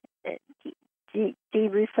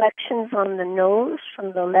reflections on the nose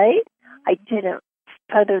from the light. I didn't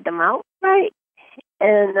feather them out right.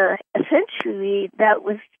 And essentially, that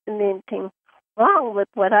was the main thing wrong with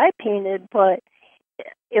what I painted, but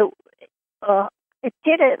it it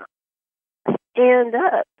didn't stand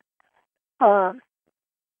up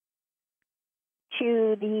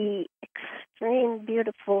to the extreme,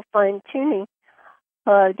 beautiful fine tuning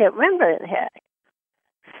that Rembrandt had.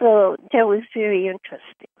 So that was very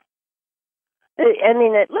interesting. I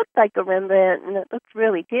mean, it looked like a Rembrandt, and it looked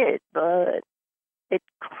really good, but it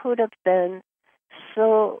could have been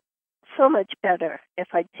so much better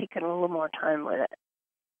if I'd taken a little more time with it.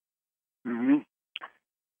 Mm-hmm.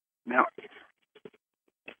 Now,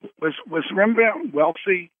 was Rembrandt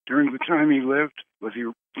wealthy during the time he lived? Was he?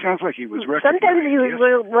 Sounds like he was recognized. Sometimes he was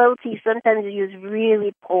real wealthy. Sometimes he was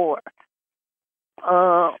really poor.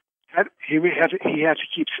 He had to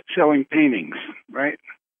keep selling paintings, right?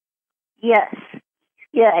 Yes.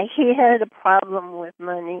 Yeah, he had a problem with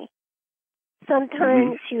money.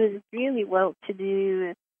 Sometimes he was really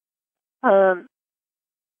well-to-do. And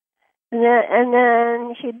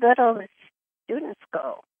then he let all his students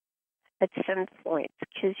go at some point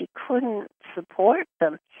because he couldn't support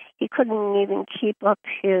them. He couldn't even keep up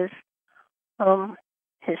his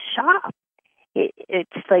shop.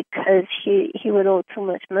 It's like because he would owe too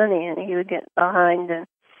much money and he would get behind, and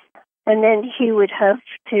then he would have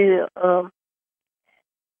to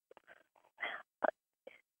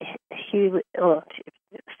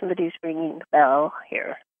somebody's ringing the bell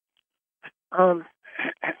here. Hang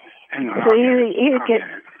on, so he would get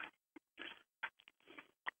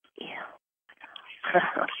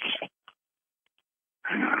okay.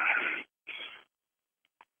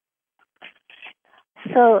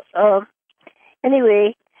 So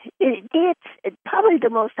anyway, it's probably the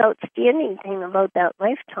most outstanding thing about that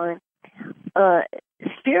lifetime,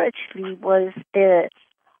 spiritually, was that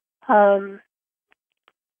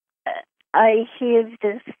I have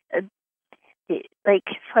this, like,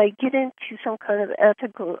 if I get into some kind of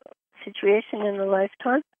ethical situation in a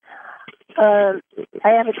lifetime, I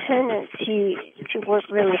have a tendency to work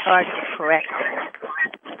really hard to correct it.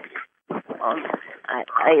 I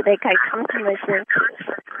come to my senses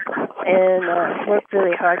and work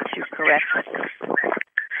really hard to correct it.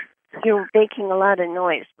 You're making a lot of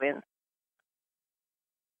noise, Wynn.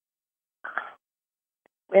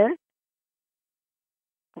 Wynn?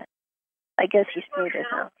 I guess he's muted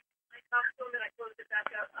now.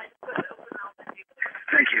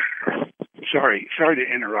 Thank you. Sorry to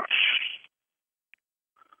interrupt.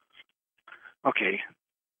 Okay.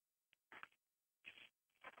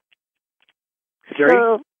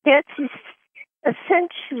 So that's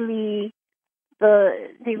essentially the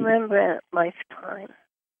Rembrandt lifetime.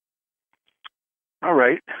 All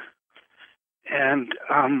right. And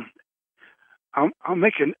I'll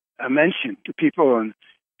make a mention to people on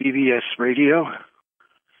BBS radio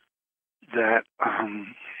that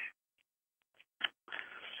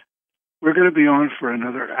we're going to be on for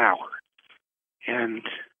another hour. And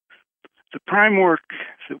the prime work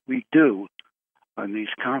that we do on these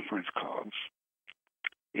conference calls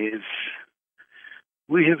is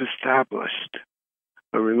we have established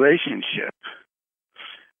a relationship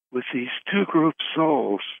with these two group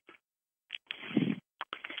souls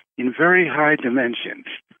in very high dimensions,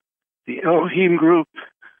 the Elohim group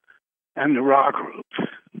and the Ra group.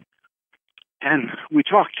 And we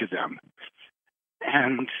talk to them,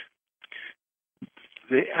 and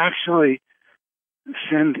they actually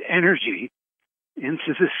send energy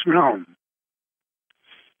into this realm.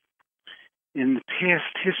 In the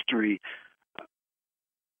past history,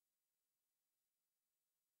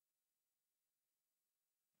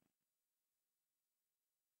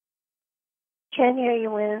 Can't hear you,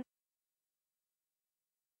 Wynn.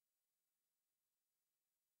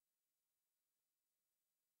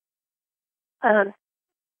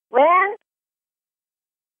 Wynn?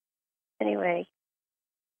 Anyway,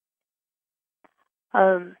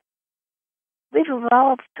 we've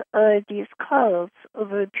evolved these calls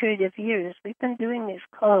over a period of years. We've been doing these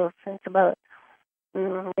calls since about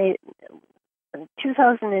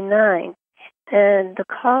 2009, and the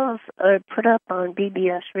calls are put up on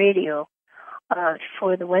BBS radio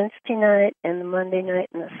for the Wednesday night and the Monday night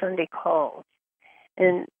and the Sunday calls.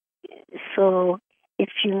 And so if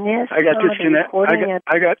you miss I got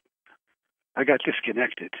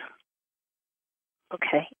disconnected.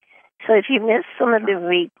 Okay. So if you miss some of the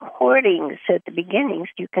recordings at the beginnings,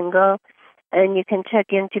 you can go and you can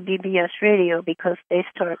check into BBS Radio because they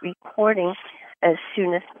start recording as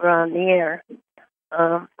soon as we're on the air.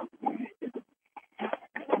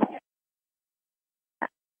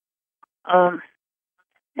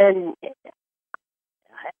 And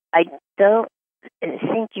I don't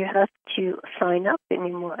think you have to sign up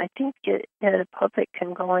anymore. I think the public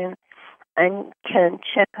can go in and can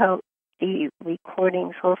check out the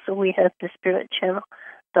recordings. Also, we have the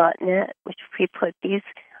spiritchannel.net, which we put these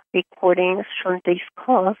recordings from these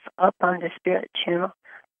calls up on the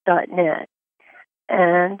spiritchannel.net.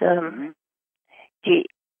 And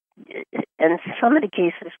in some of the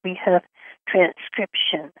cases, we have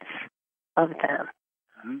transcriptions of them.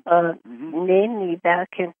 Mainly back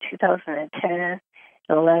in 2010,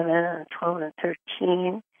 11, and 12, and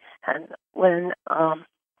 13, and when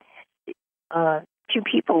two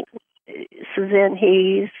people, Suzanne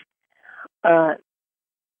Hayes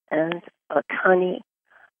and Connie,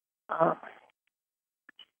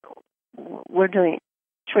 were doing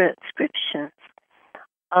transcriptions.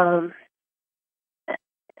 And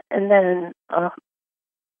then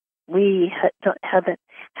we haven't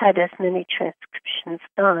had as many transcriptions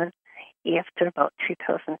done after about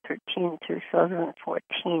 2013,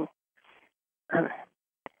 2014.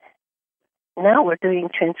 Now we're doing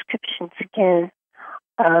transcriptions again,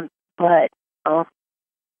 but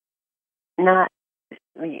not.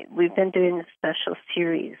 We've been doing a special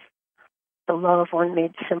series, the Law of One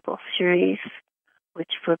Made Simple series,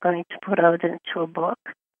 which we're going to put out into a book,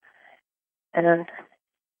 and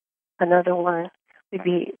another one would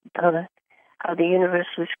be how the universe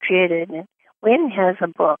was created. And Wynn has a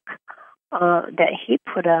book that he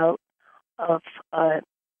put out of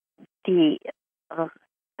the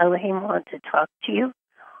Elohim Want to Talk to You.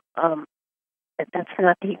 That's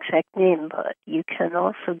not the exact name, but you can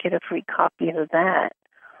also get a free copy of that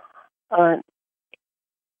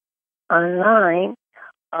online,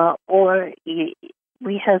 or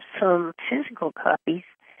we have some physical copies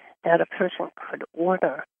that a person could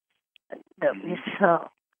order that we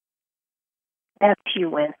sell. Back to you,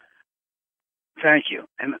 Wynn. Thank you.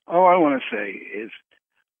 And all I want to say is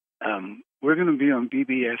we're going to be on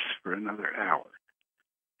BBS for another hour.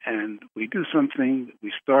 And we do something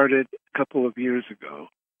we started a couple of years ago,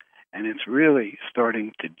 and it's really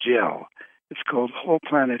starting to gel. It's called Whole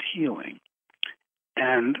Planet Healing.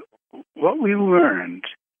 And what we learned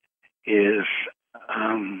is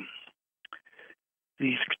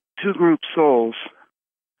these two group souls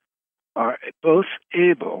are both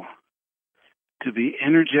able to be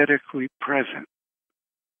energetically present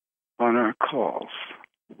on our calls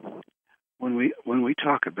when we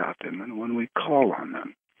talk about them and when we call on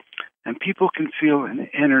them. And people can feel an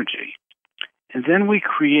energy. And then we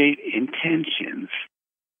create intentions,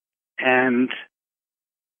 and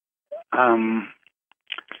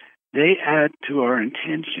they add to our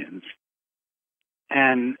intentions,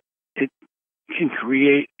 and it can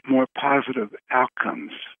create more positive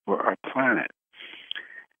outcomes for our planet.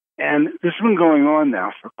 And this has been going on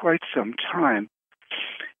now for quite some time.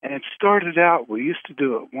 And it started out, we used to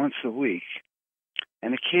do it once a week,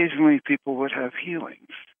 and occasionally people would have healings.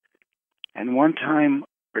 And one time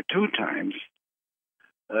or two times,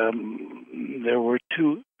 there were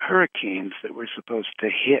two hurricanes that were supposed to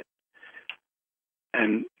hit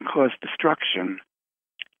and cause destruction,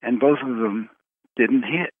 and both of them didn't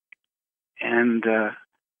hit. And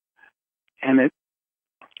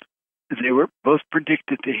they were both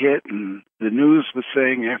predicted to hit, and the news was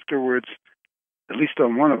saying afterwards, at least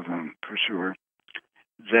on one of them for sure,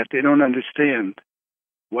 that they don't understand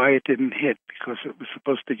why it didn't hit, because it was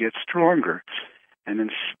supposed to get stronger, and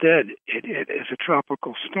instead it hit as a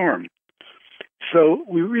tropical storm. So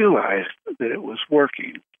we realized that it was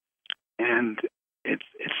working, and it's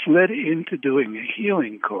led into doing a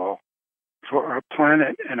healing call for our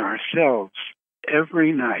planet and ourselves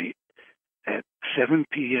every night at 7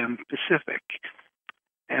 p.m. Pacific.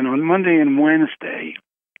 And on Monday and Wednesday,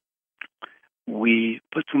 we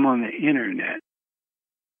put them on the internet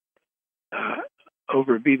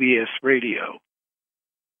over BBS radio.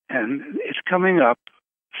 And it's coming up.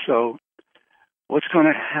 So what's going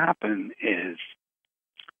to happen is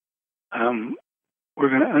we're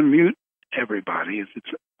going to unmute everybody as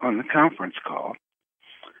it's on the conference call.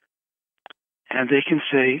 And they can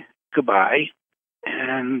say goodbye.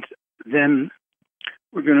 And then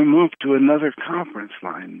we're going to move to another conference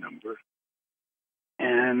line number.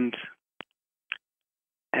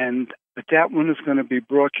 But that one is going to be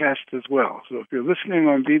broadcast as well. So if you're listening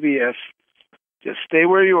on BBS, just stay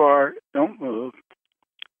where you are, don't move.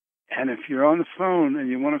 And if you're on the phone and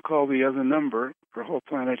you want to call the other number for Whole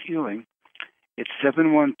Planet Healing, it's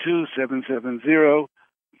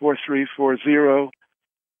 712-770-4340,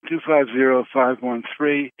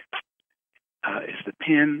 250-513 is the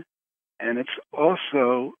PIN. And it's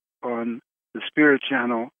also on the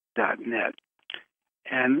spiritchannel.net.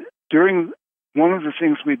 And during one of the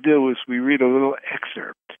things we do is we read a little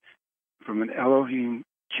excerpt from an Elohim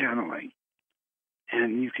channeling,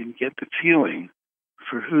 and you can get the feeling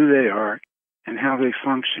for who they are and how they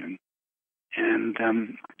function. And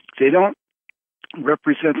they don't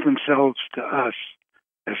represent themselves to us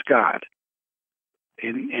as God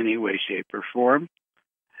in any way, shape, or form.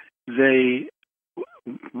 They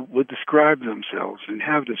would describe themselves and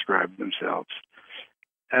have described themselves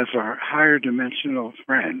as our higher dimensional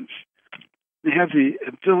friends. They have the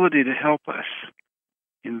ability to help us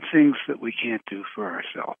in things that we can't do for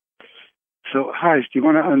ourselves. So, Heis, do you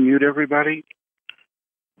want to unmute everybody?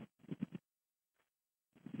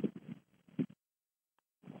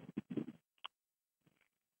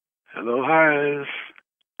 Hello, Heis.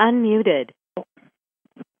 Unmuted.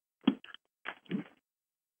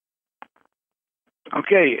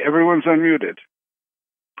 Okay, everyone's unmuted.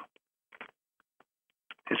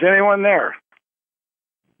 Is anyone there?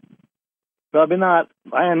 Probably not.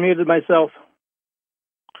 I unmuted myself.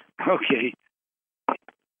 Okay.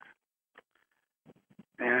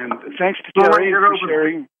 And thanks to Terry for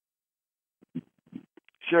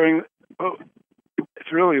sharing. Oh,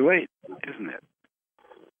 it's really late, isn't it?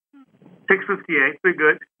 6:58. We're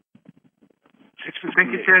good. 6:58.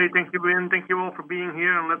 Thank you, Terry. Thank you, Wynn. Thank you all for being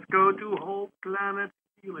here. And let's go to Whole Planet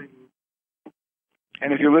Healing.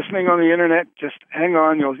 And if you're listening on the internet, just hang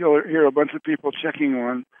on. You'll hear a bunch of people checking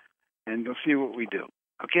on, and you'll see what we do.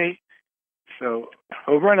 Okay? So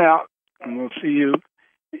over and out, and we'll see you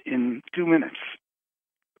in 2 minutes.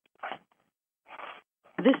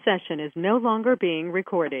 This session is no longer being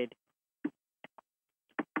recorded.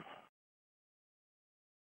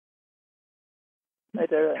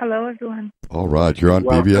 Hello, everyone. All right, you're on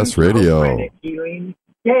Welcome BBS to Radio. Planet Healing.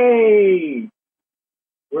 Yay!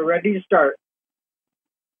 We're ready to start.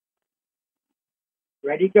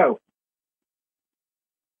 Ready, go.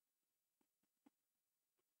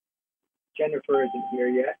 Jennifer isn't here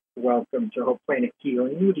yet. Welcome to Whole Planet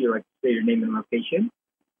Healing. Would you like to say your name and location?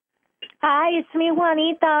 Hi, it's me,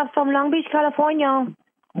 Juanita, from Long Beach, California.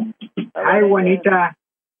 Hi, Juanita.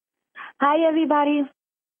 Hi, everybody.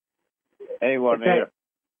 Hey, Juanita.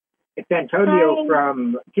 It's Antonio Hi.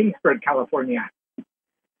 from Kingsburg, California.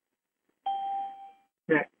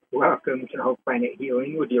 Welcome to Whole Planet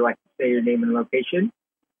Healing. Would you like to say your name and location?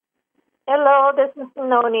 Hello, this is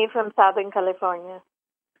Noni from Southern California.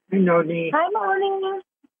 Hi, Noni. Hi, Noni.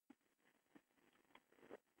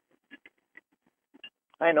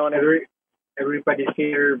 Hi, Noni. Everybody's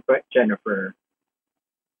here but Jennifer.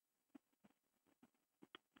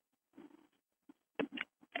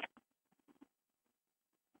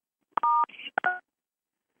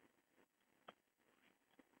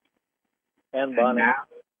 And Bonnie. Now,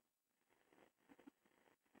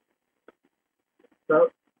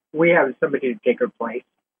 so we have somebody to take her place.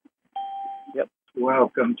 Yep.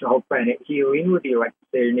 Welcome to Whole Planet Healing. Would you like to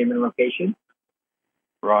say your name and location?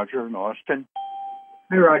 Roger in Austin.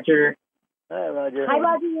 Hi, Roger. Hi, Roger. Hi,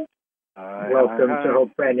 Roger. Welcome to Whole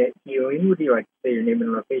Planet Healing. Would you like to say your name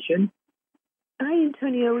and location? Hi,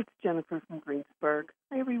 Antonio. It's Jennifer from Greensburg.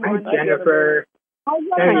 Hi, everyone. Hi, Jennifer. Hi,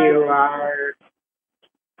 There you are.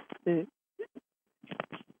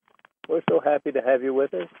 We're so happy to have you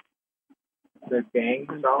with us. The gang is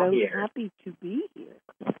I'm all so here. happy to be here.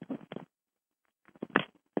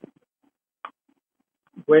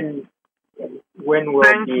 When will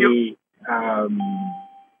Thank be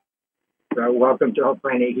welcome to Whole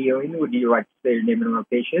Planet Healing. Would you like to say your name and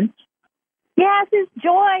location? Yes, it's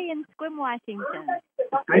Joy in Squim, Washington.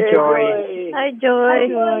 Hi, Joy. Hi, Joy.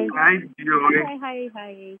 Hi, Joy.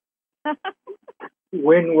 Hi.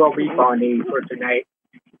 When will be Bonnie for tonight?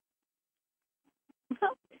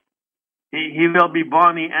 He will be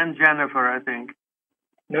Bonnie and Jennifer, I think.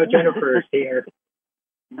 No, Jennifer's here.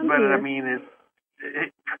 But I mean,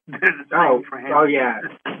 it's the same for him. Oh, yeah.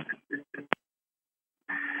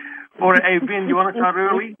 Or hey, Vin, you want to start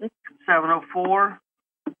early? 7:04.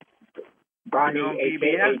 Bonnie, You're on a.k.a.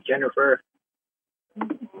 PBS? Jennifer.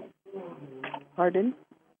 Pardon?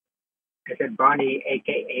 I said Bonnie,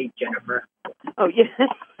 a.k.a. Jennifer. Oh, yeah.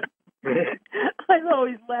 I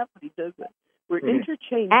always laugh when he does that. We're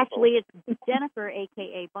interchangeable. Actually, it's Jennifer,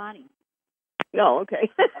 a.k.a. Bonnie. Oh, okay.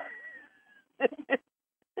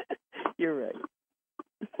 You're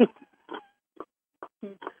right.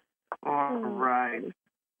 All right.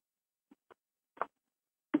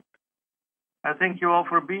 I thank you all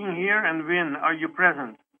for being here. And Vin, are you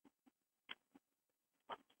present?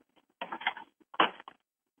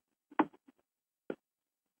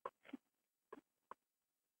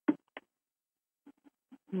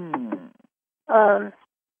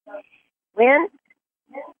 Wynn?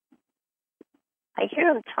 I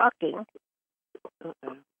hear him talking.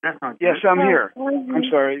 Uh-oh. That's not Yes, good. I'm here. I'm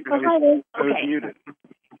sorry. I was Okay. muted.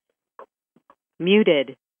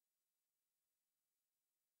 Muted.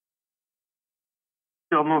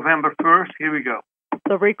 Till November 1st. Here we go.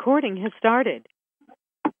 The recording has started.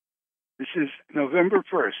 This is November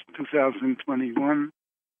 1st, 2021,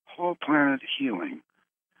 Whole Planet Healing,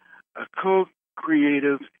 a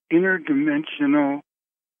co-creative interdimensional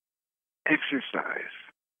exercise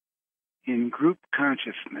in group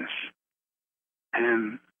consciousness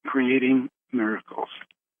and creating miracles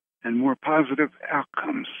and more positive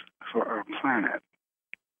outcomes for our planet.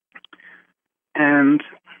 And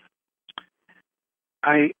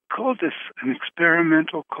I called this an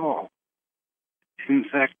experimental call. In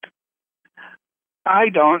fact, I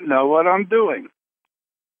don't know what I'm doing.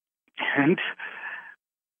 And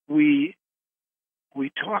we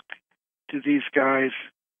talked to these guys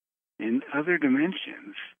in other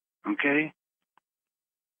dimensions, okay?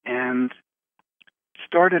 And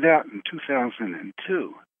started out in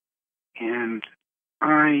 2002. And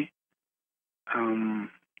I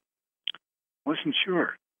wasn't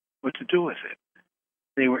sure what to do with it.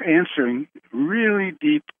 They were answering really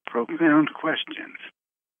deep, profound questions.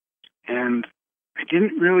 And I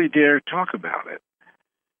didn't really dare talk about it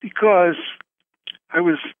because I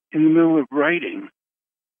was in the middle of writing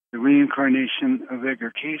The Reincarnation of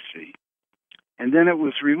Edgar Cayce. And then it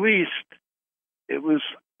was released. It was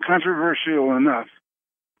controversial enough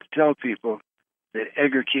to tell people that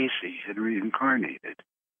Edgar Cayce had reincarnated.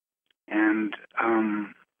 And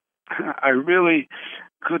I really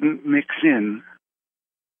couldn't mix in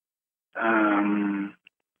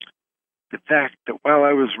the fact that while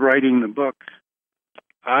I was writing the book,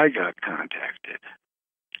 I got contacted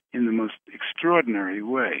in the most extraordinary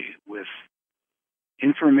way with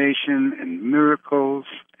information and miracles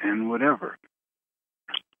and whatever.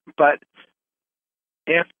 But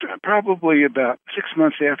after probably about 6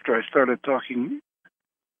 months after I started talking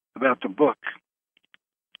about the book,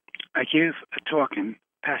 I gave a talk in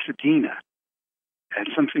Pasadena at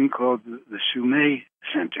something called the Shumei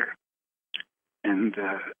Center.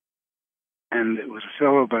 And it was a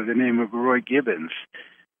fellow by the name of Roy Gibbons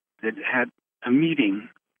that had a meeting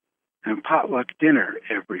and a potluck dinner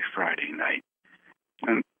every Friday night.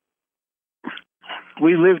 And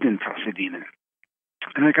we lived in Pasadena,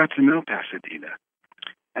 and I got to know Pasadena.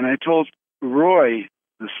 And I told Roy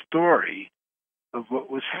the story of what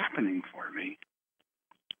was happening for me.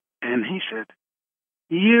 And he said,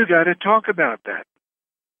 "You got to talk about that."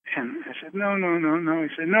 And I said, no.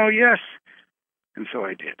 He said, "No, yes." And so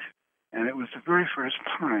I did. And it was the very first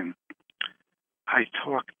time I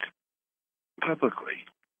talked publicly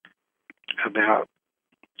about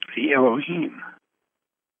the Elohim.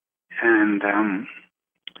 And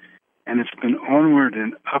it's been onward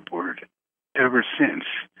and upward ever since.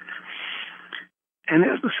 And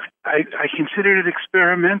it was, I considered it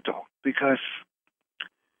experimental because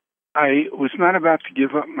I was not about to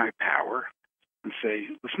give up my power and say,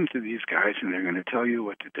 listen to these guys and they're going to tell you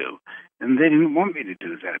what to do. And they didn't want me to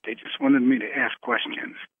do that. They just wanted me to ask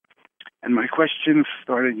questions. And my questions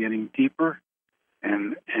started getting deeper,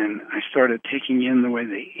 and I started taking in the way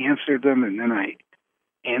they answered them, and then I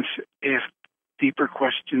asked deeper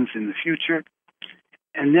questions in the future.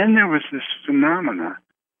 And then there was this phenomena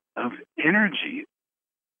of energy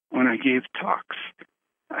when I gave talks.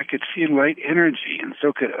 I could see light energy, and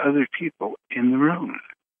so could other people in the room.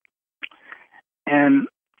 And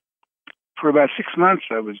for about 6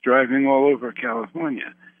 months, I was driving all over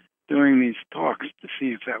California doing these talks to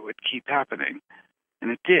see if that would keep happening.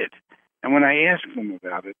 And it did. And when I asked them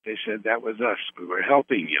about it, they said, that was us. We were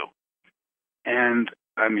helping you. And,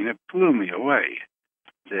 I mean, it blew me away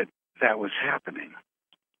that that was happening.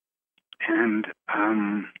 And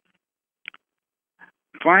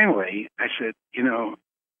finally, I said,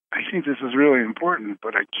 I think this is really important,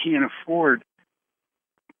 but I can't afford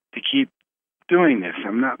to keep doing this.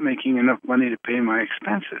 I'm not making enough money to pay my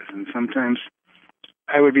expenses. And sometimes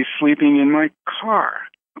I would be sleeping in my car,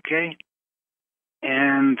 okay?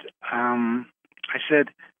 And I said,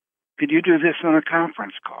 could you do this on a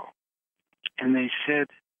conference call? And they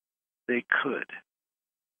said they could.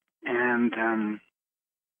 And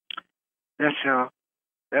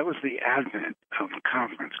that was the advent of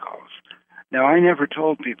conference calls. Now, I never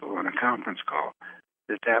told people on a conference call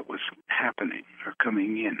that was happening or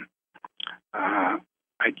coming in. I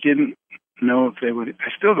didn't know if they would.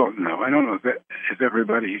 I still don't know. I don't know if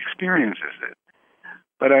everybody experiences it.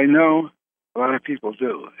 But I know a lot of people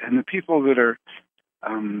do. And the people that are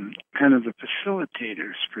kind of the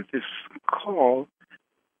facilitators for this call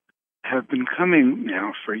have been coming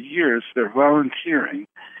now for years. They're volunteering.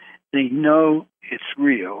 They know it's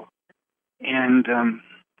real. And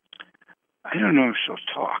I don't know if she'll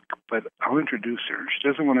talk, but I'll introduce her. If she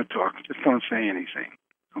doesn't want to talk, just don't say anything.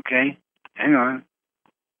 Okay? Hang on.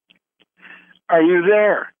 Are you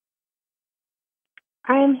there?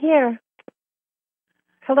 I am here.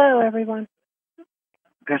 Hello, everyone.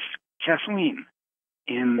 That's Kathleen.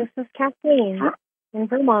 This is Kathleen in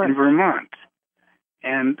Vermont. In Vermont.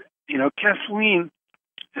 And, Kathleen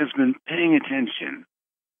has been paying attention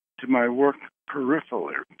to my work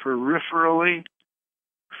peripherally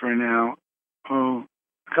for now, a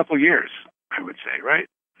couple of years, I would say, right?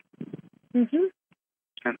 Mm-hmm.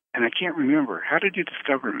 And I can't remember. How did you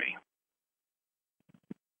discover me?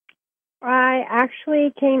 I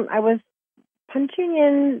actually I was punching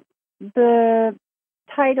in the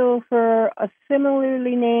title for a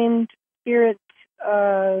similarly named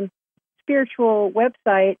spiritual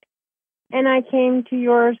website, and I came to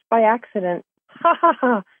yours by accident. Ha ha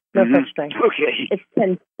ha! No such thing. Okay. It's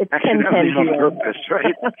 10. It's 10 on purpose,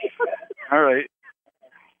 right? All right.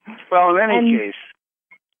 Well, in any case,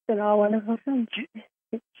 it's all wonderful things.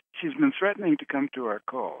 She's been threatening to come to our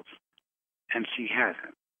calls, and she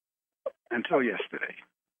hasn't until yesterday.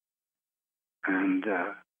 And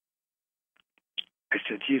I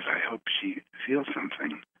said, geez, I hope she feels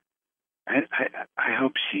something. I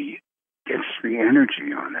hope she gets the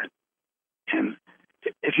energy on it. And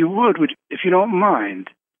if you if you don't mind,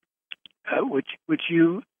 would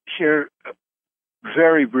you share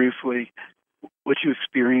very briefly what you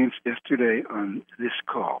experienced yesterday on this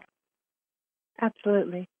call?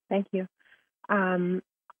 Absolutely. Thank you.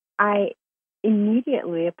 I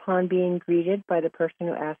immediately, upon being greeted by the person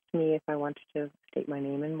who asked me if I wanted to state my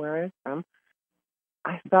name and where I was from,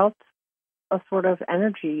 I felt a sort of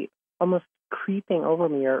energy almost creeping over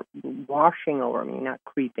me or washing over me, not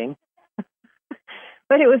creeping.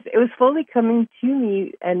 But it was fully coming to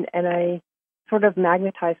me, and I sort of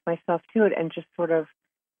magnetized myself to it and just sort of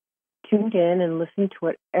tuned in and listened to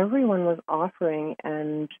what everyone was offering,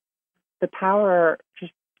 and the power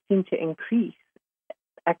just seemed to increase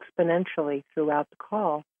exponentially throughout the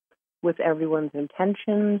call with everyone's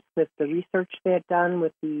intentions, with the research they had done,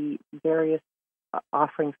 with the various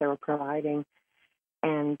offerings they were providing.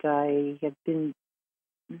 And I had been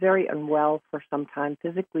very unwell for some time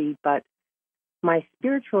physically, but my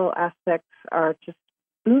spiritual aspects are just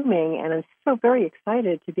booming, and I'm so very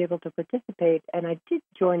excited to be able to participate. And I did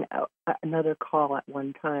join another call at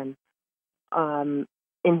one time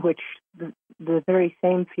in which the very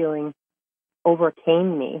same feeling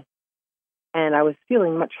overcame me, and I was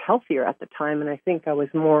feeling much healthier at the time, and I think I was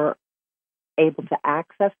more able to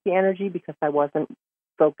access the energy because I wasn't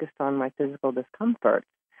focused on my physical discomfort.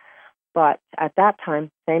 But at that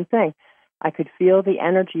time, same thing. I could feel the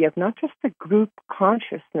energy of not just the group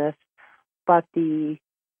consciousness, but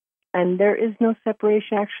and there is no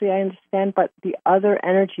separation, actually, I understand, but the other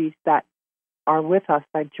energies that are with us,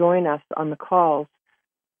 that join us on the calls,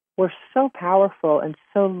 were so powerful and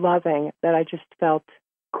so loving that I just felt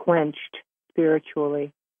quenched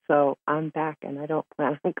spiritually. So I'm back, and I don't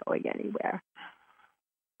plan on going anywhere.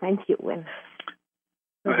 Thank you, Wynn.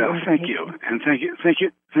 Well, thank you, and thank you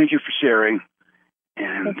for sharing.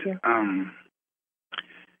 And thank you.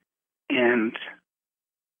 And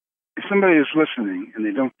if somebody is listening and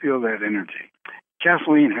they don't feel that energy,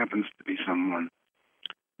 Kathleen happens to be someone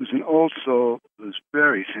who's an old soul who's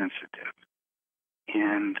very sensitive.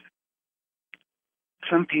 And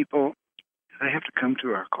some people, they have to come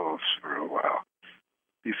to our calls for a while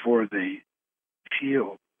before they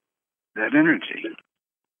feel that energy.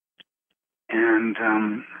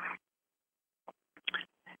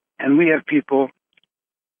 And we have people,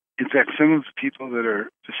 in fact, some of the people that are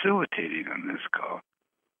facilitating on this call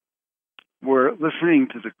were listening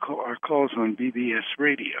to our calls on BBS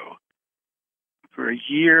radio for a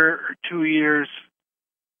year or 2 years,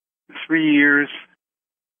 3 years,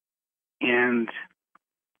 and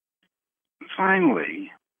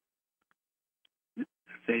finally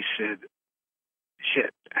they said,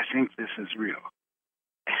 shit, I think this is real.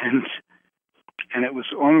 And it was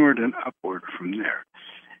onward and upward from there.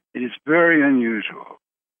 It is very unusual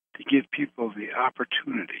to give people the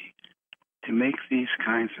opportunity to make these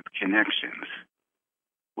kinds of connections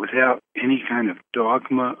without any kind of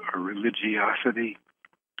dogma or religiosity.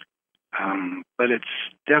 But it's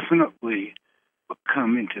definitely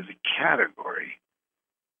come into the category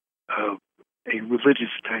of a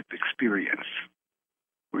religious type experience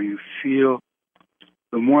where you feel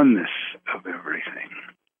the oneness of everything.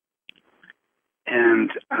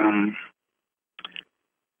 And I'm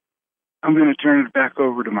going to turn it back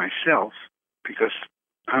over to myself because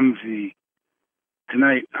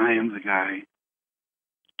tonight I am the guy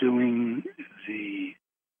doing the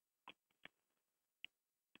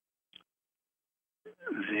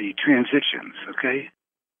the transitions, okay?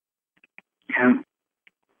 And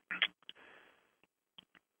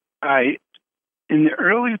in the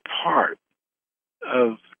early part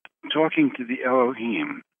of talking to the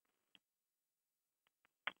Elohim,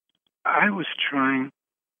 I was trying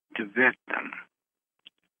to vet them.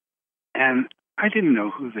 And I didn't know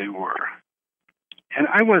who they were. And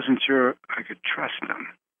I wasn't sure I could trust them.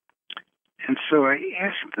 And so I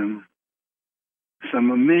asked them some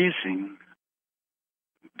amazing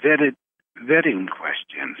vetting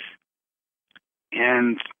questions.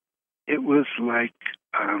 And it was like,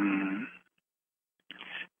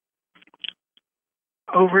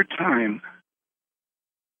 over time,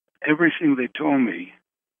 everything they told me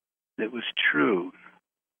that was true,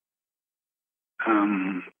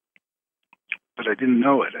 but I didn't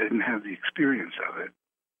know it. I didn't have the experience of it.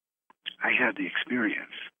 I had the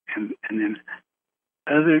experience. And then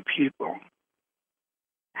other people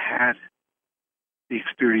had the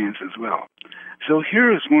experience as well. So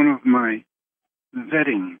here is one of my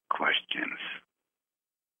vetting questions.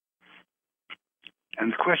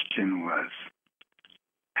 And the question was,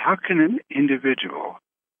 how can an individual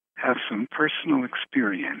have some personal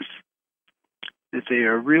experience that they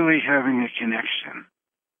are really having a connection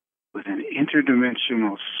with an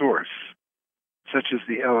interdimensional source, such as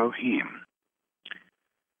the Elohim?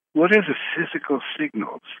 What are the physical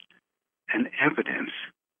signals and evidence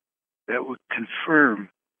that would confirm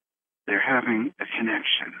they're having a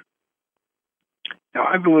connection? Now,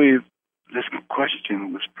 I believe this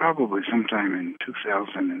question was probably sometime in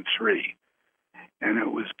 2003, and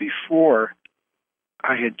it was before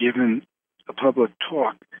I had given a public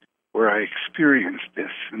talk where I experienced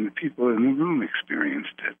this, and the people in the room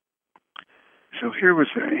experienced it. So here was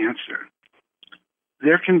their answer.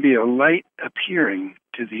 There can be a light appearing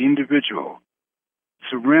to the individual,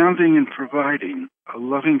 surrounding and providing a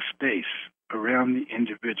loving space around the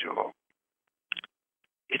individual.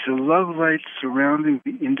 It's a love light surrounding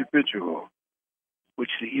the individual,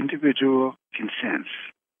 which the individual can sense.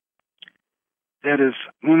 That is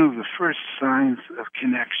one of the first signs of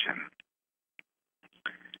connection.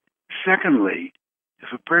 Secondly, if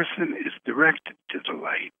a person is directed to the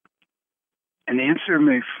light, an answer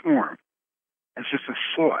may form as if a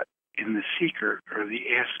thought in the seeker or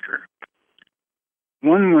the asker.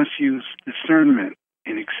 One must use discernment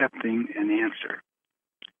in accepting an answer.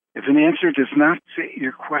 If an answer does not fit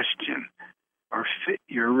your question or fit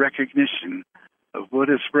your recognition of what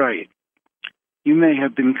is right, you may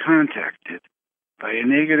have been contacted by a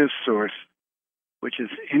negative source which has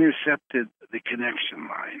intercepted the connection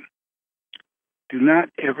line. Do not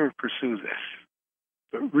ever pursue this,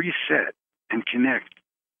 but reset and connect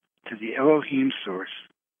to the Elohim source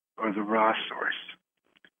or the Ra source.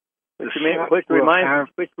 Which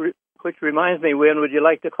reminds me, Wynn, would you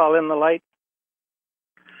like to call in the light?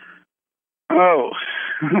 Oh,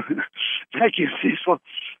 thank you, Cecil.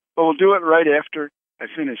 Well, we'll do it right after I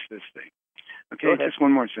finish this thing. Okay, just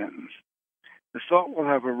one more sentence. The thought will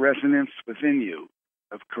have a resonance within you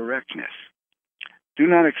of correctness. Do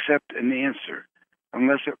not accept an answer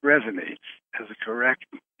unless it resonates as a correct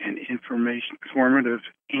and informative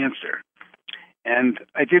answer. And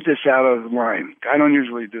I did this out of line. I don't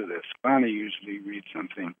usually do this. Bonnie usually reads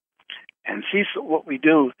something. And Cecil, what we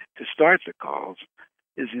do to start the calls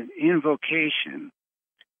is an invocation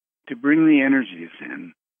to bring the energies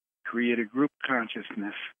in, create a group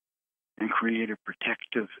consciousness, and create a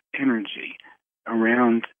protective energy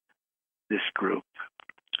around this group.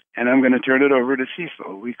 And I'm going to turn it over to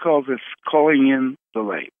Cecil. We call this calling in the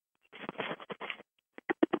light.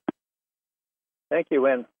 Thank you,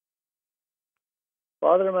 Wynn.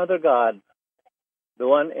 Father, Mother, God, the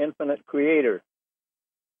one infinite creator,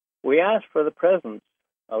 we ask for the presence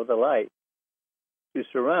of the light to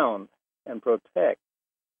surround and protect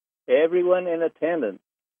everyone in attendance,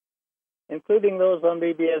 including those on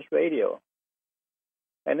BBS radio,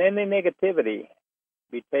 and any negativity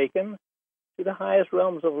be taken to the highest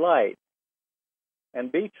realms of light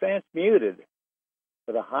and be transmuted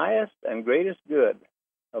for the highest and greatest good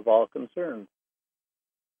of all concerned.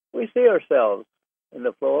 We see ourselves in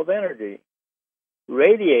the flow of energy,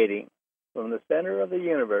 radiating from the center of the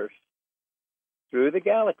universe through the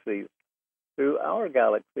galaxies, through our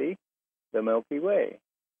galaxy, the Milky Way,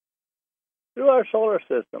 through our solar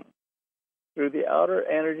system, through the outer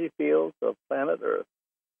energy fields of planet Earth,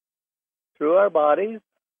 through our bodies,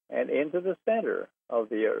 and into the center of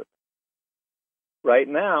the Earth. Right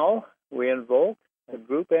now, we invoke a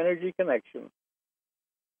group energy connection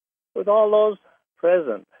with all those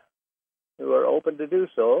present who are open to do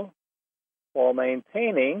so, while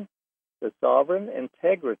maintaining the sovereign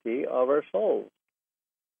integrity of our souls.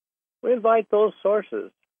 We invite those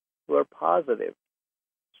sources who are positive,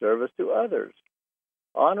 service to others,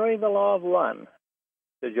 honoring the law of one,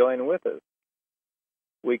 to join with us.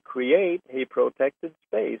 We create a protected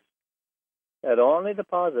space that only the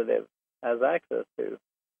positive has access to.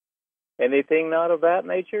 Anything not of that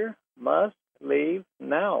nature must leave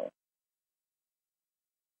now.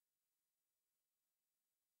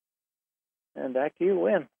 And back to you,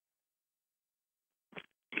 Wynn.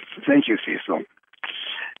 Thank you, Cecil.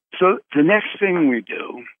 So the next thing we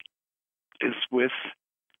do is with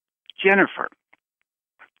Jennifer.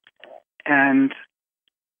 And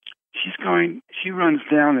she runs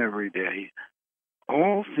down every day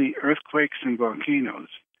all the earthquakes and volcanoes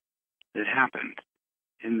that happened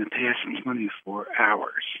in the past 24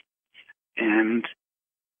 hours. And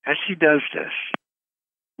as she does this,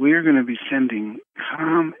 we're going to be sending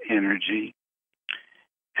calm energy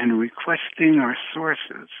and requesting our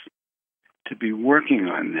sources to be working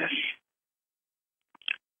on this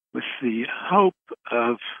with the hope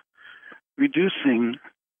of reducing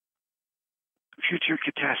future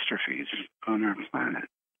catastrophes on our planet.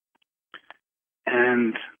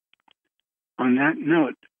 And on that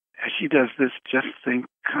note, as she does this, just think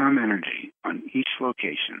calm energy on each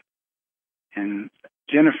location. And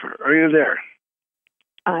Jennifer, are you there?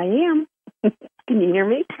 I am. Can you hear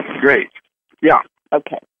me? Great. Yeah.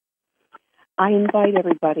 Okay. I invite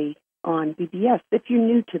everybody on BBS, if you're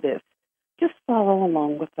new to this, just follow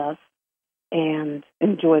along with us and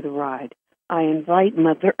enjoy the ride. I invite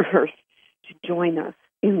Mother Earth to join us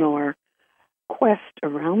in our quest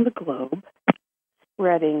around the globe,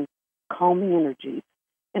 spreading calming energies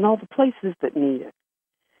in all the places that need it.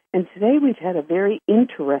 And today we've had a very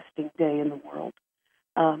interesting day in the world.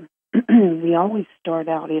 We always start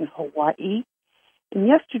out in Hawaii, and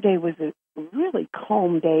yesterday was a really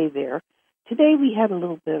calm day there. Today we had a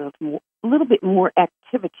little bit more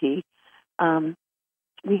activity.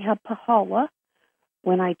 We had Pahala.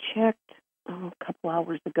 When I checked a couple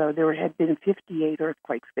hours ago, there had been 58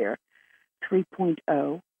 earthquakes there.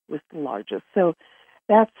 3.0 was the largest. So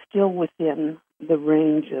that's still within the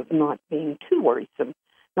range of not being too worrisome.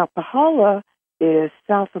 Now, Pahala is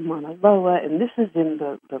south of Mauna Loa, and this is in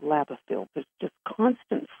the lava field. There's just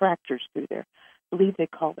constant fractures through there. I believe they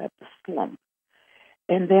call that the slump.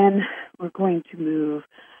 And then we're going to move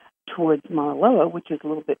towards Mauna Loa, which is a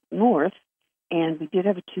little bit north, and we did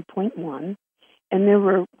have a 2.1, and there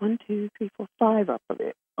were 5 up of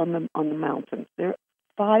it on the mountains. There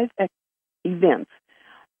are 5 events,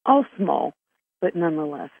 all small, but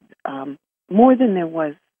nonetheless more than there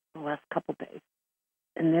was the last couple days.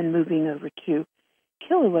 And then moving over to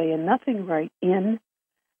Kilauea, and nothing right in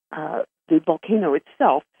the volcano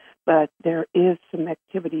itself, but there is some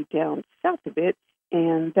activity down south of it,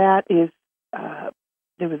 and that is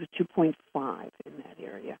there was a 2.5 in that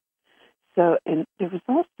area. So, and there was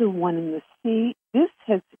also one in the sea. This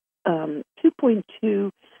has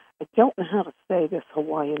 2.2. I don't know how to say this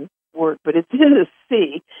Hawaiian word, but it's in the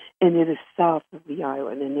sea, and it is south of the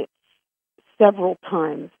island, and it several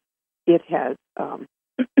times it has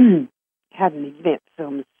had an event. So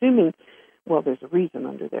I'm assuming, well, there's a reason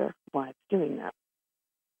under there why it's doing that.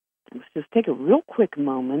 Let's just take a real quick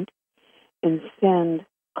moment and send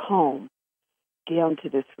calm down to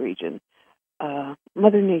this region.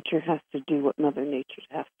 Mother Nature has to do what Mother Nature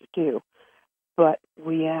has to do. But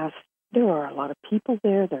we ask, there are a lot of people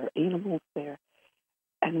there, there are animals there,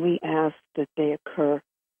 and we ask that they occur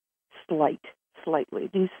slightly.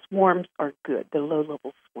 These swarms are good, the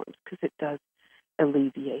low-level swarms, because it does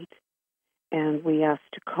alleviate. And we ask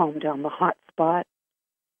to calm down the hot spot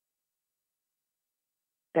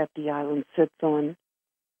that the island sits on,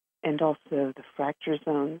 and also the fracture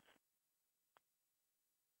zones.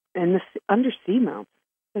 And the undersea mounts,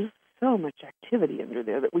 there's so much activity under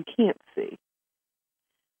there that we can't see.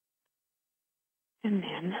 And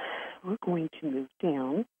then we're going to move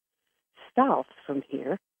down south from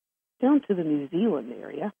here, down to the New Zealand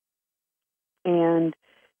area. And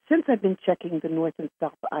since I've been checking the North and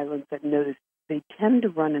South Islands, I've noticed they tend to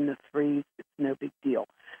run in the threes. It's no big deal.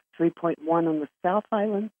 3.1 on the South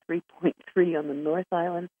Island, 3.3 on the North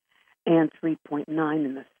Island, and 3.9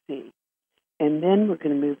 in the sea. And then we're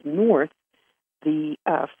going to move north. The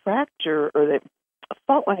fracture, or the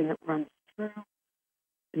fault line that runs through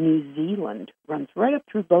New Zealand, runs right up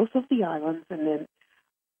through both of the islands, and then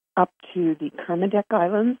up to the Kermadec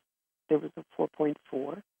Islands. There was a 4.4.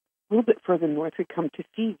 A little bit further north, we come to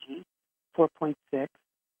Fiji, 4.6. A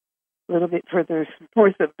little bit further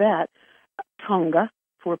north of that, Tonga,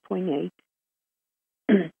 4.8.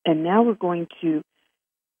 And now we're going to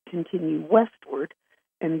continue westward,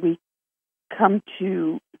 and we come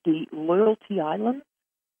to the Loyalty Islands,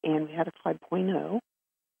 and we had a 5.0.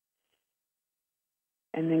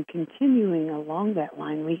 And then continuing along that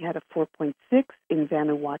line, we had a 4.6 in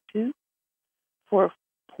Vanuatu,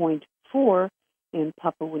 4.4 in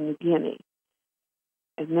Papua New Guinea.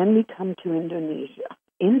 And then we come to Indonesia.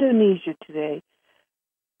 Indonesia today,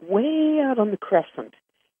 way out on the crescent,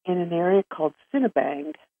 in an area called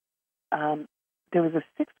Sinabang, there was a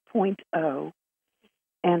 6.0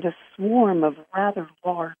 and a swarm of rather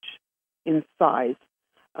large in size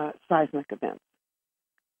seismic events.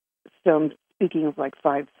 So I'm speaking of like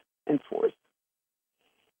 5s and 4s.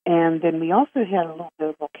 And then we also had a little bit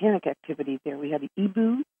of volcanic activity there. We had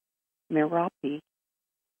Ibu, Merapi,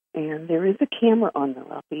 and there is a camera on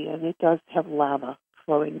Merapi, and it does have lava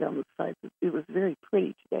flowing down the sides. It was very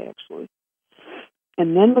pretty today, actually.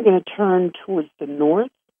 And then we're going to turn towards the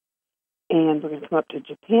north, and we're going to come up to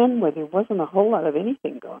Japan, where there wasn't a whole lot of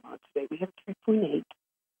anything going on today. We had 3.8.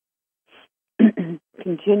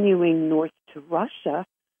 Continuing north to Russia,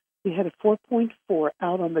 we had a 4.4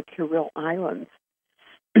 out on the Kuril Islands.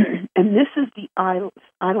 And this is the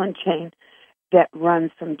island chain that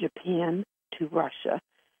runs from Japan to Russia.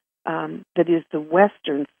 That is the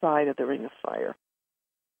western side of the Ring of Fire.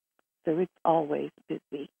 So it's always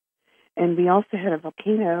busy. And we also had a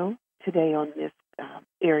volcano today on this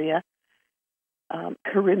area,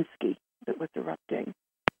 Karinsky, that was erupting.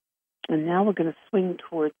 And now we're going to swing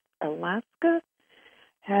towards Alaska.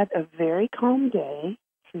 Had a very calm day,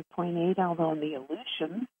 3.8 out on the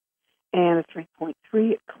Aleutians, and a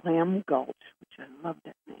 3.3 at Clam Gulch, which I love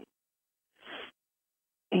that name.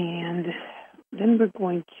 And then we're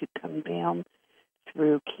going to come down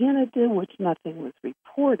through Canada, which nothing was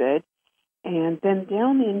reported, and then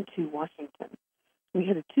down into Washington. We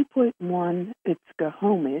had a 2.1 at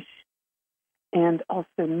Scohomish, and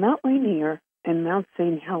also Mount Rainier and Mount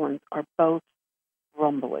St. Helens are both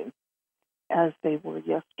rumbling, as they were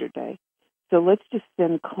yesterday. So let's just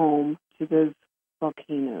send calm to those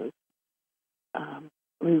volcanoes.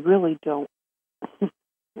 We really don't,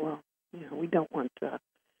 we don't want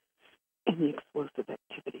any explosive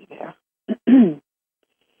activity there.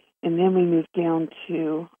 And then we moved down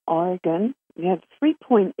to Oregon. We had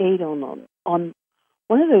 3.8 on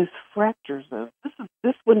one of those fracture zones.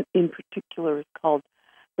 This one in particular is called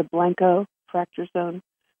the Blanco fracture zone,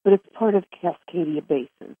 but it's part of the Cascadia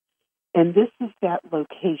Basin. And this is that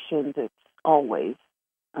location that's always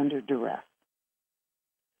under duress.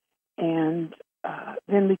 And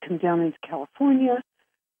then we come down into California,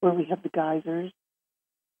 where we have the geysers.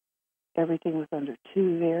 Everything was under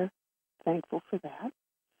 2 there. Thankful for that.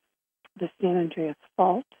 The San Andreas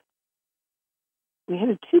Fault. We had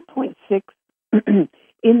a 2.6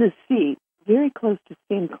 in the sea, very close to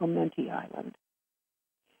San Clemente Island.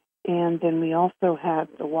 And then we also had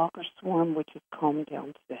the Walker Swarm, which has calmed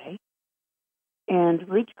down today, and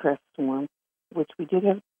Ridgecrest Swarm, which we did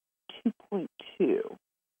have 2.2.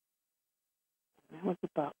 That was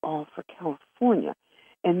about all for California.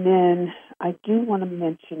 And then I do want to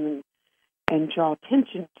mention and draw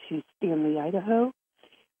attention to Stanley, Idaho,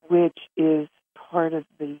 which is part of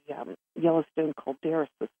the Yellowstone caldera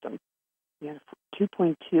system. We had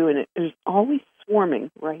 2.2, and it is always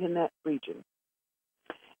swarming right in that region.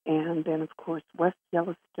 And then, of course, West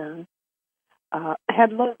Yellowstone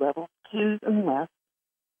had low levels, 2s and less.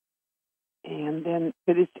 And then,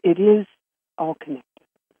 but it is all connected.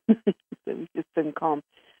 So we've just been calm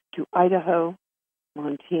to Idaho,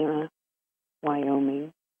 Montana,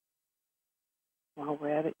 Wyoming, while we're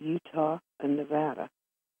at it, Utah and Nevada.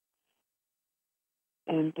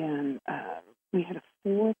 And then we had a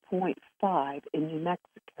 4.5 in New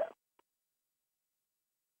Mexico.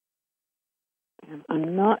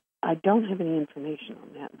 And I don't have any information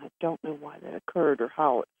on that, and I don't know why that occurred or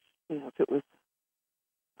how, if it was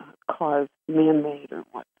caused man-made or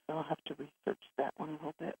what. So I'll have to research that one a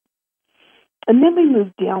little bit. And then we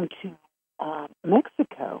moved down to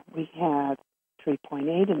Mexico. We had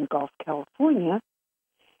 3.8 in the Gulf, California,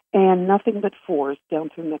 and nothing but 4s down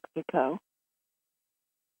through Mexico.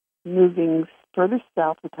 Moving further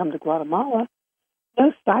south, we come to Guatemala.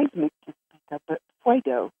 No seismic to speak of, but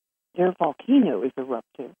Fuego, their volcano, is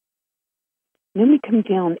erupting. Then we come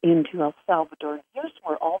down into El Salvador. Here's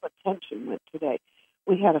where all the tension went today.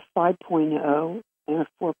 We had a 5.0 and a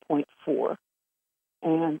 4.4,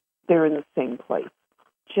 and they're in the same place,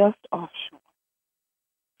 just offshore.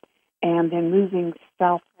 And then moving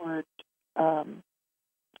southward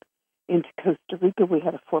into Costa Rica, we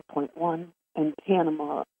had a 4.1, and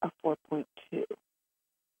Panama a 4.2.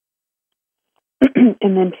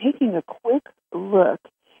 And then taking a quick look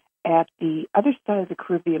at the other side of the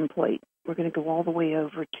Caribbean plate, we're going to go all the way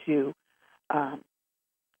over to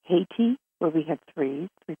Haiti, where we had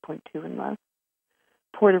 3.2 and less.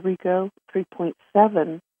 Puerto Rico,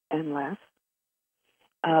 3.7 and less.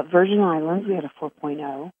 Virgin Islands, we had a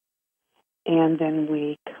 4.0. And then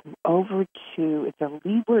we come over to, it's a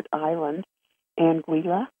leeward island,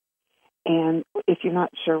 Anguilla. And if you're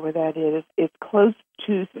not sure where that is, it's close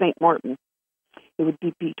to St. Martin. It would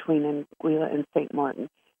be between Anguilla and St. Martin.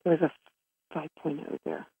 There was a 5.0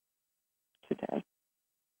 there today.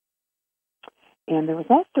 And there was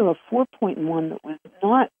also a 4.1 that was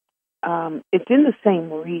not, it's in the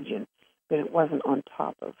same region, but it wasn't on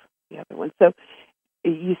top of the other one. So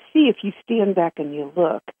you see, if you stand back and you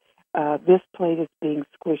look, this plate is being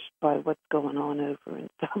squished by what's going on over in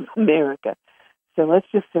South America. So let's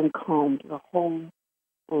just send calm to the whole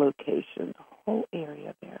location, the whole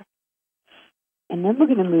area there. And then we're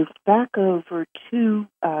going to move back over to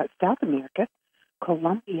South America,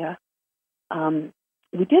 Colombia.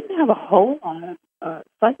 We didn't have a whole lot of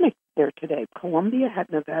seismic there today. Colombia had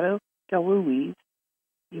Nevado del Ruiz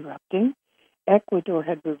erupting. Ecuador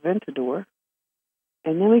had Reventador.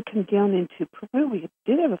 And then we come down into Peru. We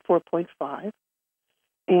did have a 4.5.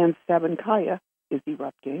 And Sabancaya is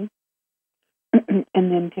erupting. And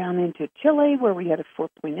then down into Chile, where we had a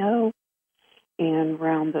 4.0. And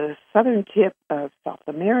around the southern tip of South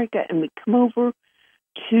America. And we come over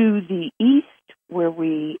to the east, where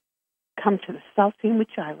we come to the South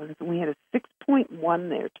Sandwich Islands, and we had a 6.1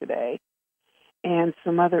 there today, and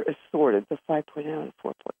some other assorted, the 5.0 and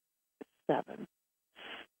 4.7.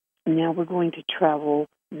 Now we're going to travel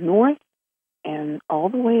north and all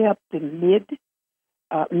the way up the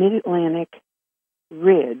mid-Atlantic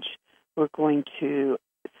ridge. We're going to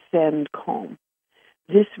send calm.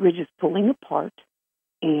 This ridge is pulling apart,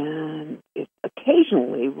 and it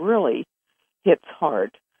occasionally really hits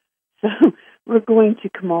hard. So we're going to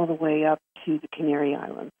come all the way up to the Canary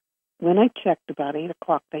Islands. When I checked about 8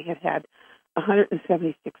 o'clock, they had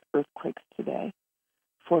 176 earthquakes today,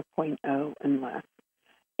 4.0 and less.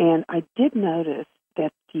 And I did notice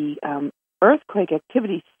that the earthquake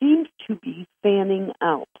activity seems to be fanning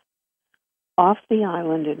out off the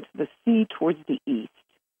island into the sea towards the east.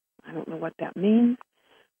 I don't know what that means,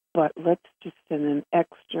 but let's just send an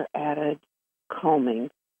extra added calming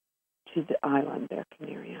to the island there,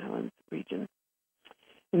 Canary Islands region.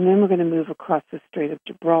 And then we're going to move across the Strait of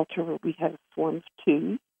Gibraltar, where we had a swarm of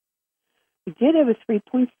 2. We did have a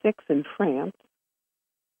 3.6 in France.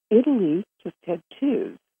 Italy just had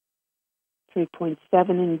 2s. 3.7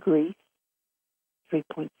 in Greece,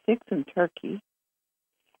 3.6 in Turkey.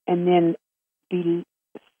 And then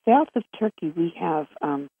south of Turkey, we have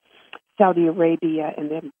Saudi Arabia,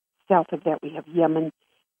 and then south of that, we have Yemen.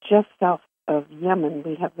 Just south of Yemen,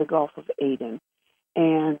 we have the Gulf of Aden,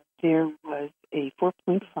 and there was a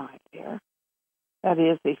 4.5 there. That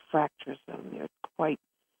is a fracture zone there. It's quite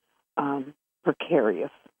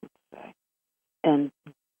precarious, let's say, and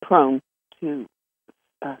prone to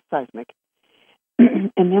seismic.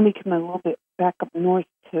 And then we come a little bit back up north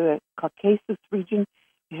to the Caucasus region.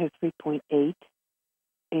 It has 3.8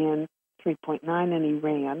 and 3.9 in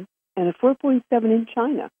Iran, and a 4.7 in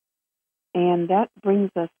China. And that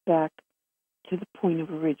brings us back to the point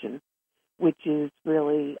of origin, which is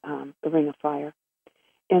really the Ring of Fire.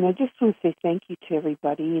 And I just want to say thank you to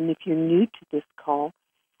everybody. And if you're new to this call,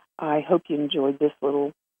 I hope you enjoyed this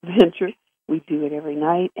little venture. We do it every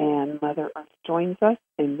night, and Mother Earth joins us,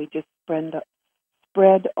 and we just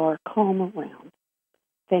spread our calm around.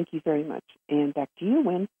 Thank you very much. And back to you,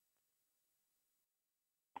 Wynn.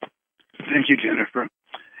 Thank you, Jennifer.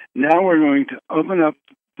 Now we're going to open up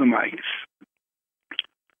the mics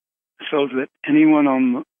so that anyone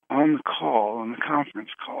on the call, on the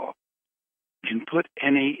conference call, can put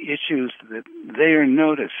any issues that they are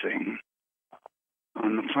noticing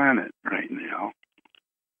on the planet right now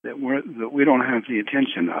that we don't have the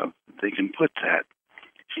attention of. They can put that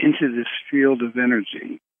into this field of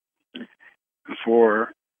energy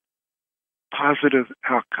for positive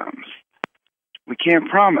outcomes. We can't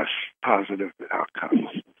promise positive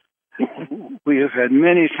outcomes. We have had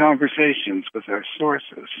many conversations with our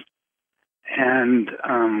sources, and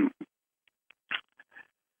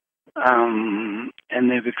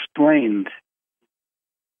they've explained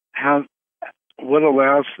what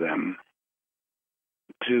allows them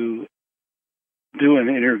to do an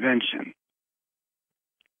intervention.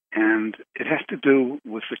 And it has to do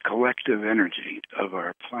with the collective energy of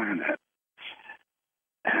our planet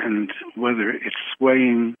and whether it's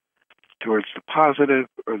swaying towards the positive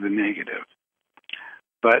or the negative.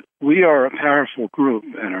 But we are a powerful group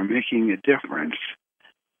and are making a difference.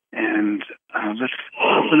 And let's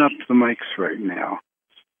open up the mics right now.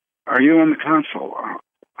 Are you on the console,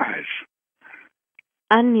 guys?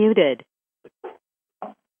 Unmuted.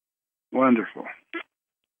 Wonderful.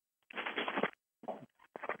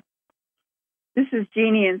 This is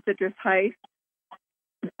Jeannie in Citrus Heights.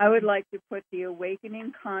 I would like to put the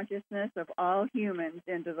awakening consciousness of all humans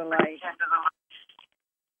into the light.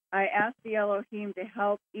 I ask the Elohim to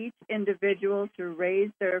help each individual to raise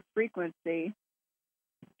their frequency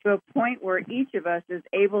to a point where each of us is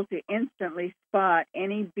able to instantly spot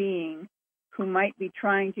any being who might be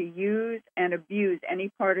trying to use and abuse any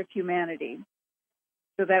part of humanity,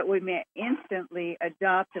 so that we may instantly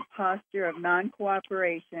adopt a posture of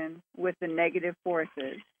non-cooperation with the negative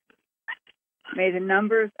forces. May the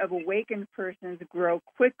numbers of awakened persons grow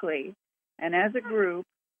quickly, and as a group,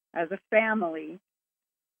 as a family,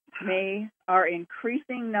 may our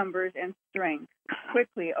increasing numbers and strength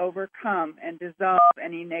quickly overcome and dissolve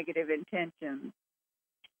any negative intentions.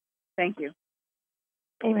 Thank you.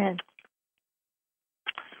 Amen.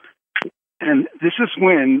 And this is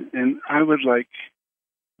Wynn, and I would like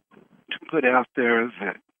to put out there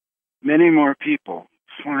that many more people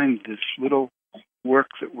find this little work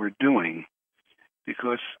that we're doing,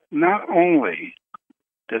 because not only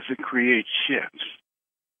does it create shifts,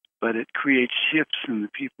 but it creates shifts in the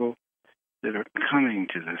people that are coming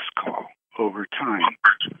to this call over time.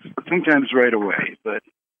 Sometimes right away, but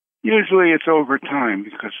usually it's over time,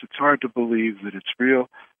 because it's hard to believe that it's real,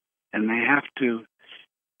 and they have to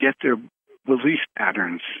get their belief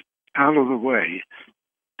patterns out of the way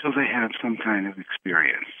till they have some kind of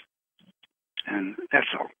experience. And that's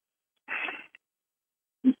all.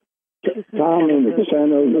 Tom in San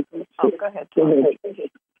Jose. Oh, go ahead. Go ahead.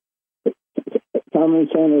 Tom in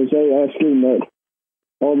San Jose asking that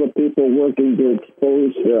all the people working to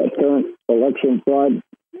expose current election fraud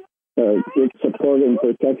get support and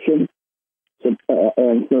protection,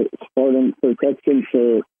 and support and protection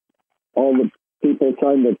for all the people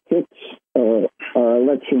trying to fix our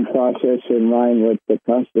election process in line with the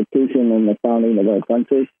Constitution and the founding of our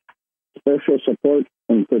country. Special support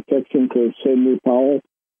and protection for Sidney Powell,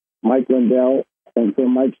 Mike Lindell, and for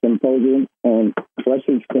Mike's Symposium, and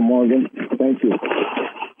blessings to Morgan. Thank you.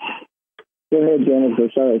 Go ahead, Jennifer.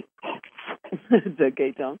 Sorry. It's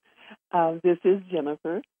okay, Tom. This is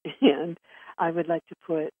Jennifer, and I would like to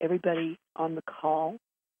put everybody on the call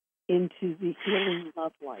into the healing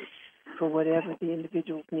love light for whatever the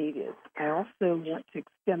individual's need is. I also want to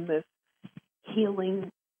extend this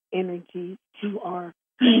healing energy to our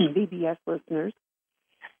BBS listeners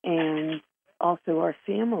and also our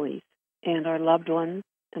families and our loved ones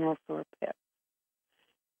and also our pets.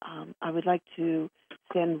 I would like to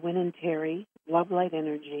send Wynn and Terry love light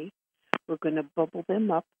energy. We're going to bubble them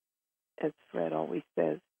up, as Fred always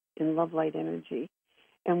says, in love light energy.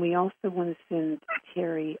 And we also want to send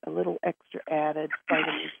Terry a little extra added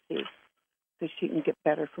vitamin C so she can get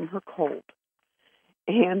better from her cold.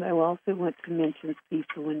 And I also want to mention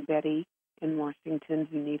Cecil and Betty in Washington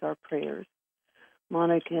who need our prayers,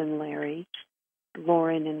 Monica and Larry,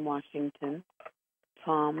 Lauren in Washington,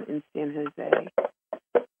 Tom in San Jose,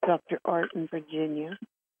 Dr. Art in Virginia,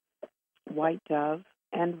 White Dove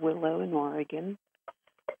and Willow in Oregon,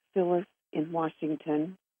 Phyllis in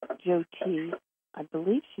Washington, Joe T., I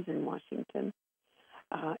believe she's in Washington,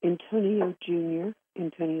 Antonio Jr.,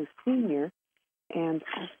 Antonio Sr., and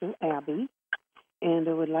also Abby. And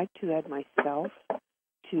I would like to add myself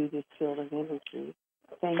to this field of energy.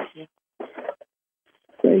 Thank you.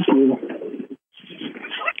 Thank you.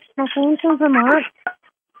 Kathleen Vermont.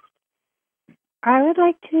 I would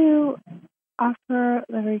like to offer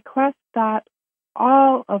the request that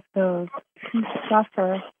all of those who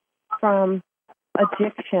suffer from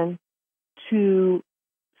addiction to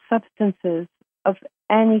substances of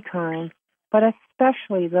any kind, but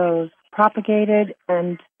especially those propagated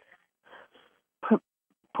and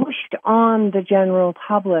pushed on the general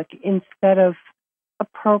public instead of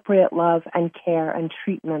appropriate love and care and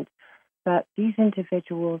treatment, that these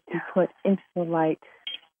individuals be put into the light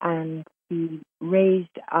and be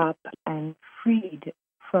raised up and freed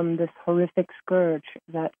from this horrific scourge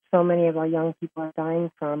that so many of our young people are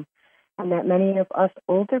dying from, and that many of us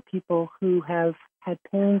older people who have had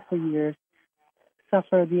pain for years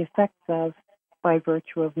suffer the effects of by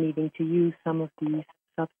virtue of needing to use some of these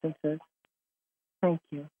substances. Thank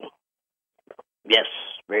you. Yes,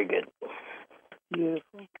 very good.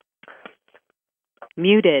 Beautiful.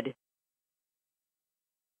 Muted.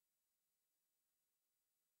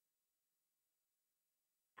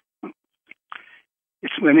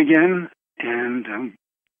 It's Wynn again, and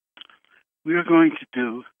we are going to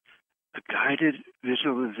do a guided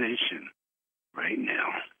visualization right now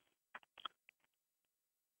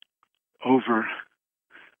over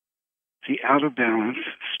the out of balance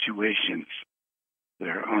situations that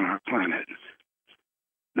are on our planet.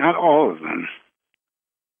 Not all of them,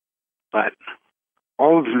 but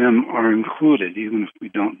all of them are included, even if we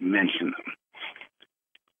don't mention them.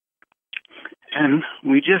 And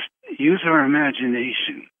we just use our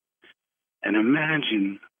imagination and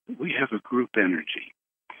imagine we have a group energy,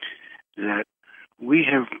 that we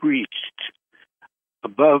have reached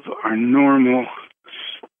above our normal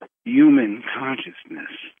human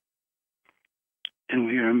consciousness, and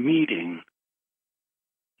we are meeting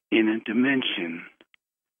in a dimension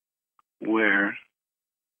where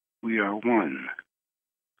we are one.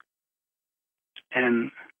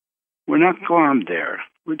 And we're not gone there.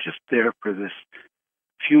 We're just there for this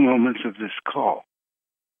few moments of this call.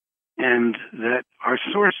 And that our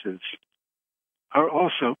sources are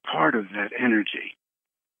also part of that energy.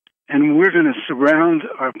 And we're going to surround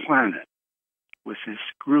our planet with this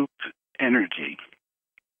group energy.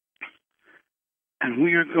 And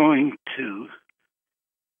we are going to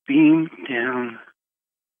beam down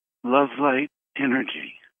love light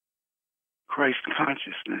energy, Christ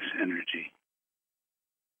consciousness energy,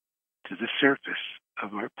 to the surface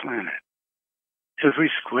of our planet,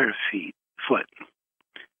 every square foot,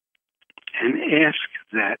 and ask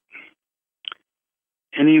that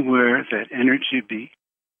anywhere that energy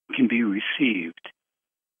can be received,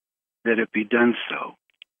 that it be done so,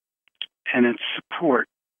 and it support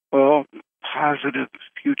all positive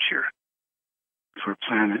future for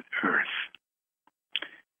planet Earth.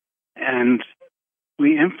 And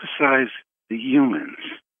we emphasize the humans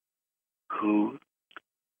who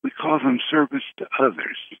we call them service to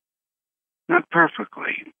others, not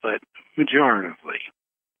perfectly, but majoritively,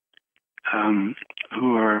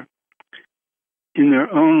 who are in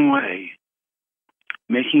their own way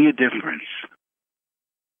making a difference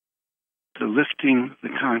to lifting the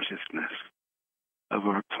consciousness of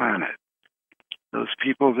our planet. Those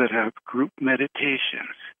people that have group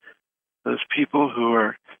meditations, those people who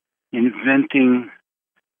are inventing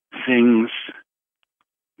things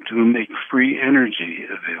to make free energy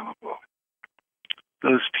available,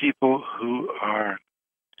 those people who are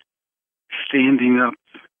standing up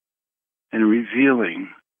and revealing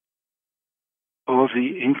all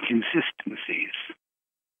the inconsistencies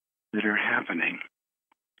that are happening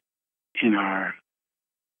in our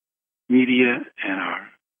media and our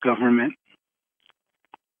government,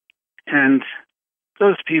 and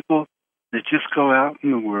those people that just go out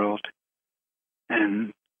in the world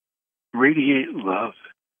and radiate love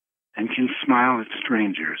and can smile at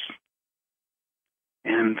strangers.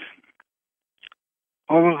 And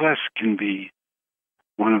all of us can be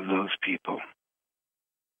one of those people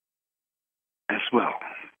as well.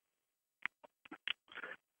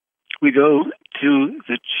 We go to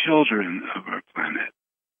the children of our planet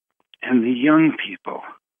and the young people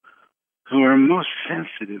who are most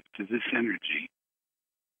sensitive to this energy,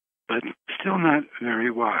 but still not very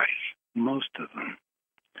wise, most of them.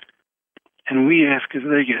 And we ask, as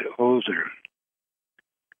they get older,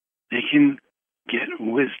 they can get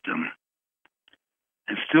wisdom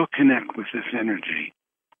and still connect with this energy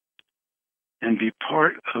and be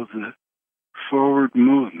part of the forward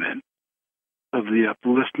movement of the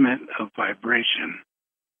upliftment of vibration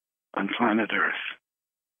on planet Earth.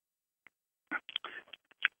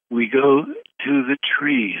 We go to the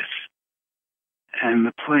trees and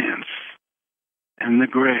the plants and the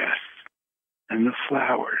grass and the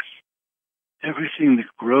flowers, everything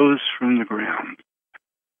that grows from the ground,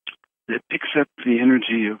 that picks up the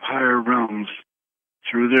energy of higher realms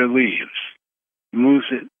through their leaves, moves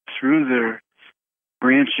it through their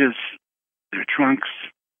branches, their trunks,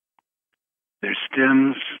 their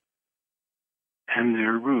stems, and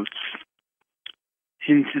their roots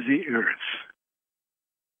into the earth.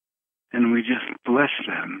 And we just bless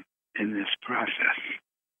them in this process.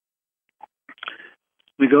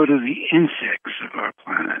 We go to the insects of our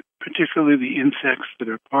planet, particularly the insects that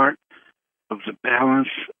are part of the balance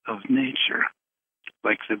of nature,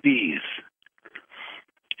 like the bees,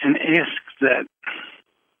 and ask that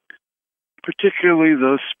particularly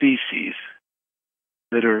those species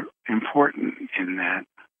that are important in that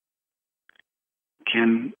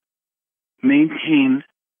can maintain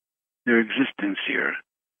their existence here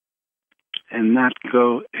and not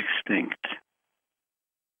go extinct.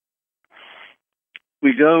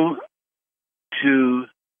 We go to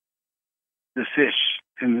the fish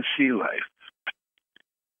and the sea life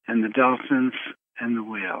and the dolphins and the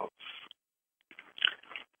whales.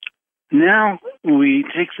 Now we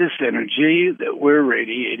take this energy that we're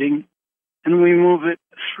radiating and we move it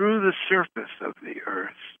through the surface of the earth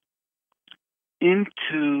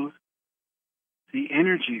into the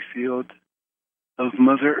energy field of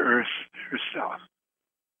Mother Earth herself.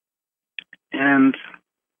 And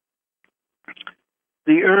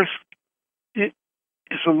the earth, it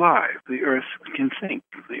is alive. The earth can think.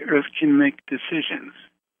 The earth can make decisions.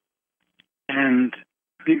 And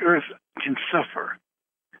the earth can suffer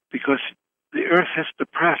because the earth has to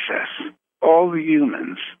process all the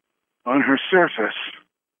humans on her surface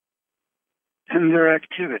and their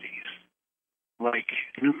activities, like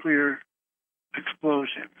nuclear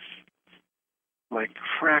explosions, like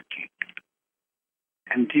fracking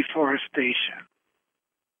and deforestation.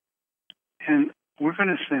 And we're going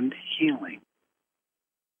to send healing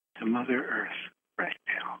to Mother Earth right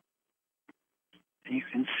now. And you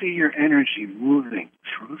can see your energy moving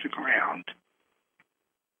through the ground.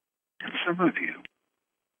 And some of you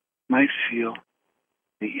might feel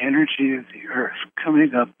the energy of the earth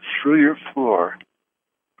coming up through your floor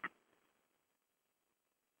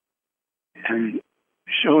and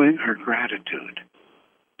showing her gratitude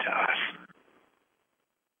to us.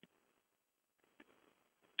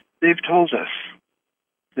 They've told us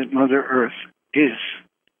that Mother Earth is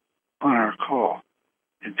on our call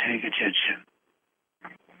and paying attention.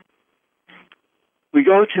 We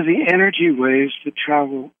go to the energy waves that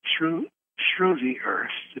travel through the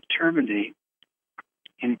earth that terminate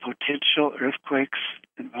in potential earthquakes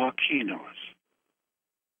and volcanoes.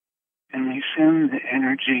 And we send the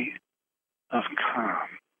energy of calm.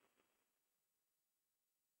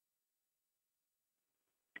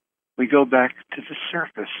 We go back to the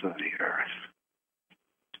surface of the earth.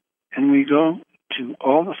 And we go to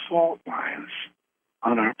all the fault lines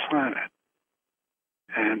on our planet.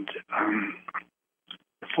 And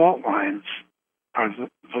the fault lines are the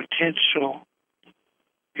potential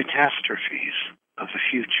catastrophes of the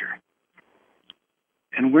future.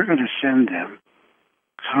 And we're going to send them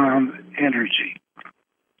calm energy.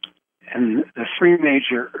 And the three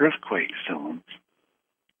major earthquake zones,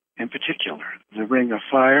 in particular, the Ring of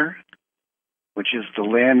Fire, which is the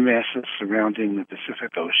land masses surrounding the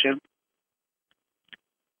Pacific Ocean,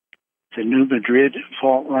 the New Madrid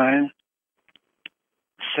fault line,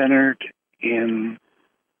 centered in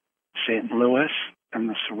St. Louis and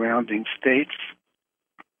the surrounding states,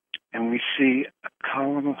 and we see a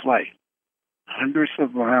column of light, hundreds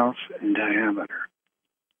of miles in diameter,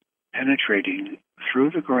 penetrating through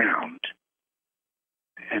the ground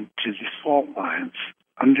and to the fault lines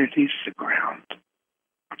underneath the ground,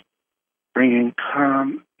 bringing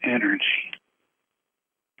calm energy.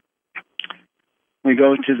 We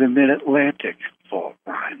go to the Mid-Atlantic fault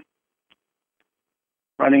line,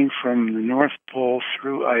 running from the North Pole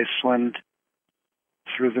through Iceland,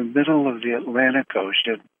 through the middle of the Atlantic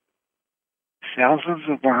Ocean, thousands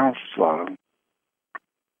of miles long,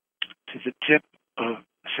 to the tip of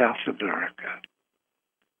South America.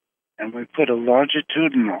 And we put a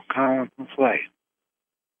longitudinal column of light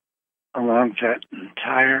along that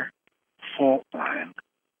entire fault line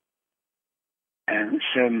and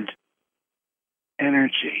send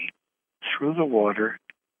energy through the water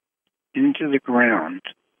into the ground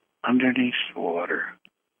underneath the water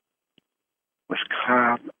with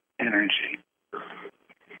calm energy.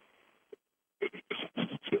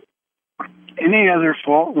 Any other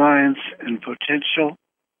fault lines and potential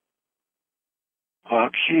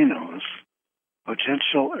volcanoes,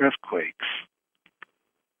 potential earthquakes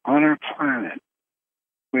on our planet,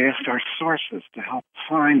 we asked our sources to help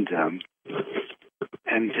find them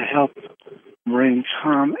and to help bring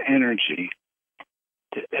calm energy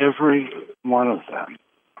to every one of them.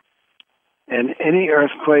 And any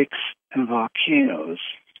earthquakes and volcanoes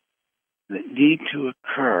that need to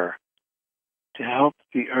occur to help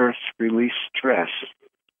the earth release stress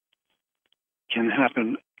can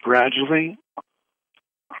happen gradually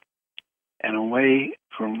and away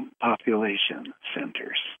from population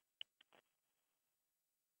centers.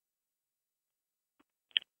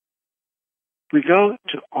 We go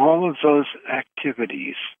to all of those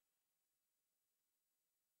activities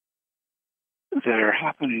that are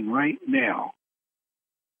happening right now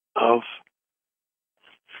of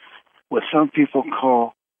what some people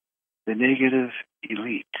call the negative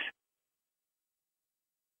elite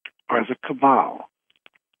or the cabal,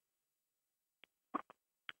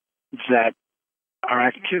 that are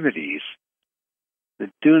activities that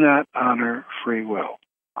do not honor free will.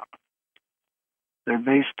 They're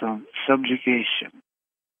based on subjugation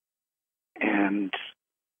and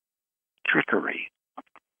trickery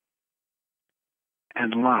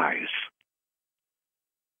and lies.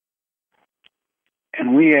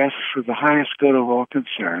 And we ask for the highest good of all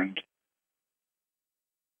concerned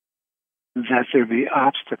that there be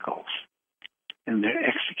obstacles in their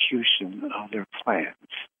execution of their plans.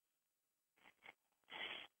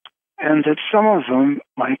 And that some of them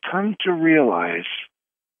might come to realize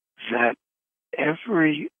that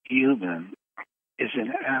every human is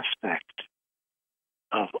an aspect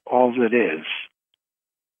of all that is,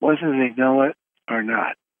 whether they know it or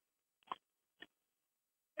not.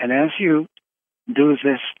 And as you do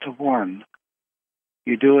this to one,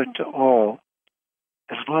 you do it to all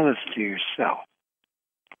as well as to yourself.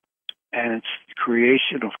 And it's the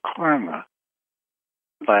creation of karma.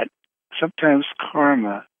 But sometimes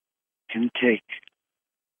karma can take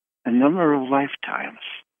a number of lifetimes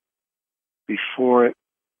before it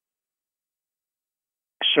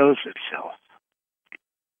shows itself.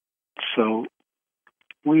 So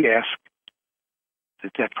we ask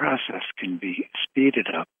that that process can be speeded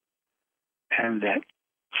up and that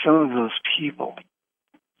some of those people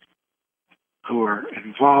who are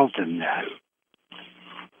involved in that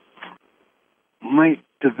might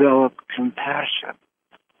develop compassion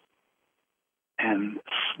and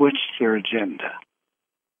switch their agenda.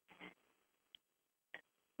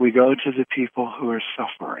 We go to the people who are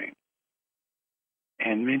suffering,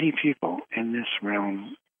 and many people in this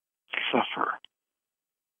realm suffer.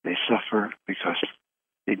 They suffer because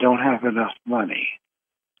they don't have enough money.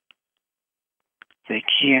 They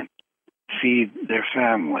can't feed their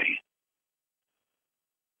family.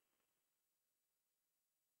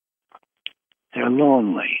 They're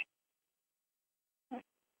lonely.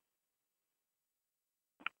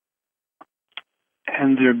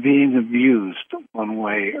 And they're being abused one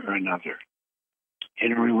way or another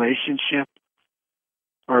in a relationship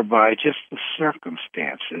or by just the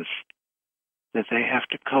circumstances that they have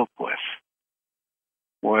to cope with,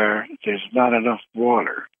 where there's not enough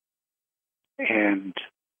water and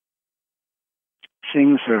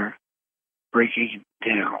things are breaking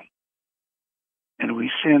down. And we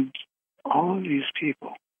send all of these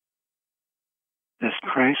people this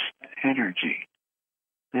Christ energy,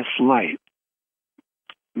 this light,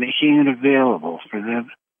 making it available for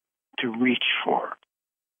them to reach for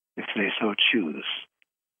if they so choose.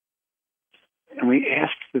 And we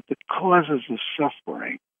ask that the causes of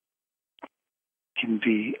suffering can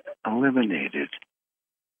be eliminated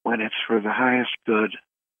when it's for the highest good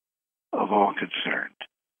of all concerned.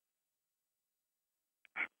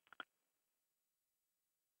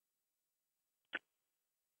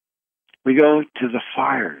 We go to the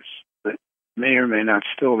fires that may or may not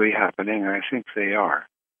still be happening. I think they are,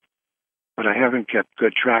 but I haven't kept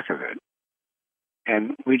good track of it.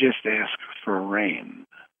 And we just ask for rain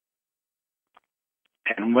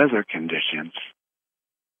and weather conditions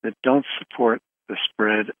that don't support the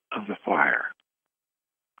spread of the fire.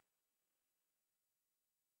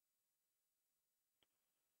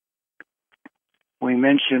 We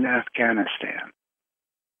mention Afghanistan,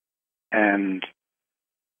 and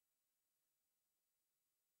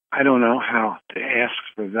I don't know how to ask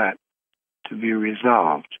for that to be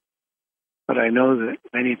resolved, but I know that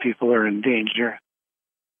many people are in danger.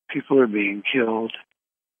 People are being killed.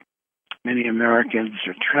 Many Americans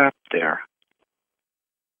are trapped there.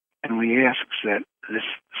 And we ask that this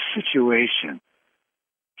situation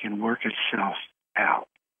can work itself out.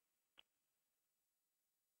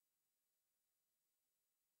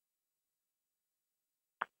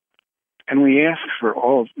 And we ask for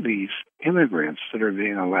all these immigrants that are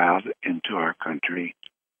being allowed into our country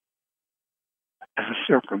as a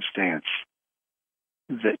circumstance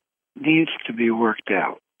that needs to be worked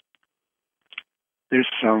out. There's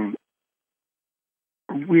some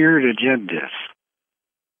weird agendas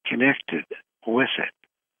connected with it.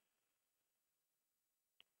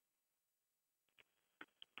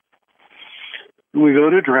 We go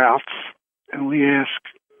to droughts and we ask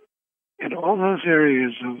in all those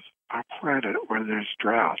areas of our planet where there's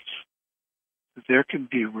droughts, that there can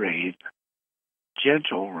be rain,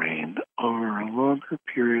 gentle rain over a longer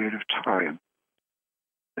period of time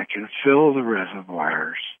that can fill the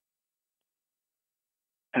reservoirs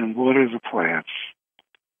and water the plants,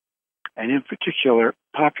 and in particular,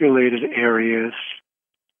 populated areas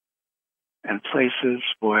and places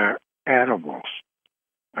where animals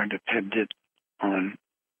are dependent on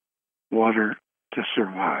water to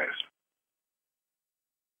survive.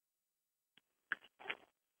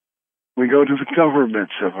 We go to the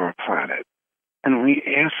governments of our planet, and we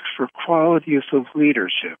ask for qualities of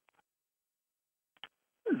leadership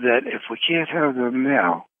that if we can't have them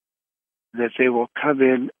now, that they will come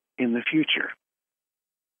in the future.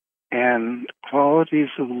 And qualities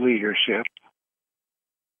of leadership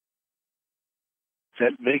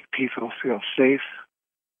that make people feel safe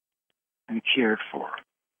and cared for.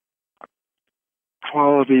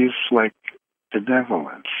 Qualities like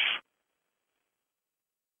benevolence,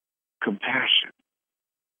 compassion,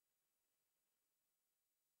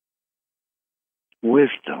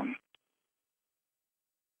 wisdom,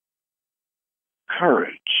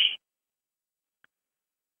 courage,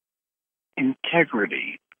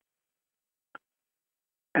 integrity,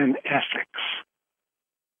 and ethics.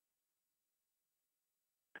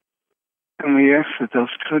 And we ask that those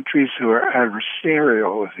countries who are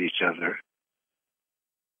adversarial with each other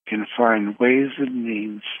can find ways and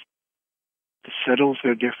means to settle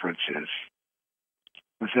their differences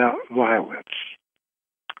without violence,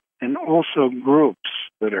 and also groups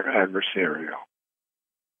that are adversarial,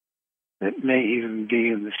 that may even be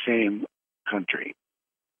in the same country.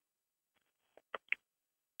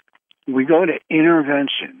 We go to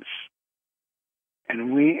interventions,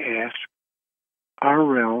 and we ask, our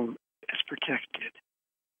realm is protected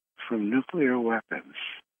from nuclear weapons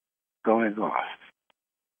going off.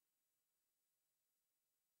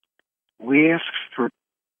 We ask for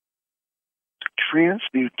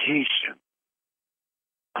transmutation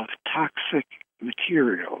of toxic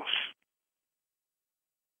materials.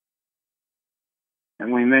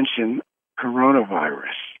 And we mention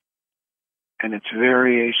coronavirus and its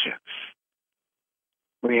variations.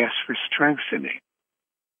 We ask for strengthening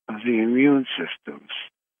of the immune systems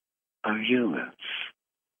of humans.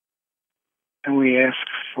 And we ask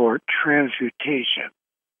for transmutation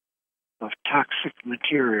of toxic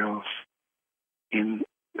materials in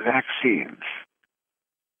vaccines,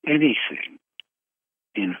 anything,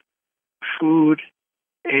 in food,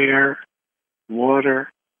 air,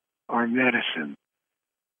 water, or medicine,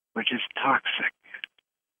 which is toxic,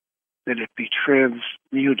 that it be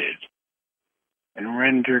transmuted and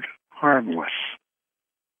rendered harmless.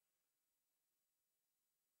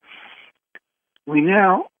 We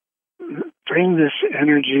now bring this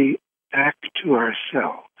energy back to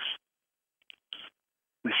ourselves.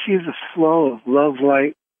 We see the flow of love,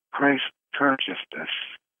 light, Christ consciousness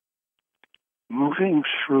moving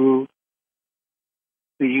through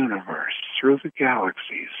the universe, through the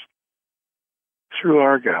galaxies, through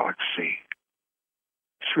our galaxy,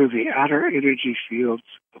 through the outer energy fields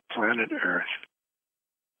of planet Earth,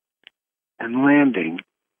 and landing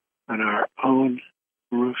on our own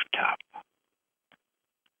rooftop,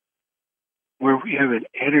 where we have an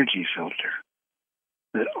energy filter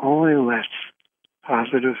that only lets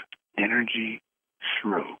positive energy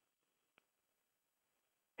through.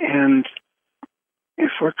 And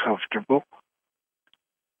if we're comfortable,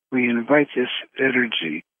 we invite this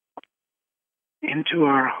energy into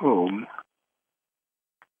our home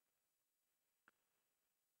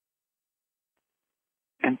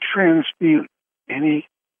and transmute any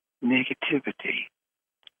negativity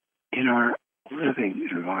in our living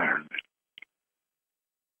environment.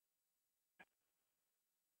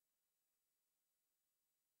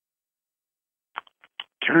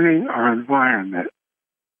 Turning our environment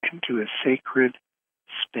into a sacred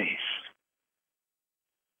space.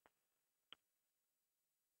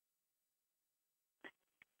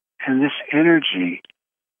 And this energy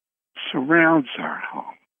surrounds our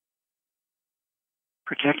home,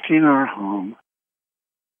 protecting our home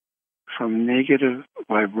from negative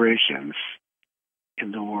vibrations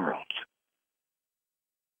in the world.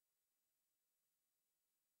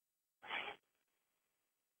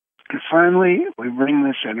 And finally, we bring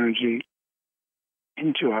this energy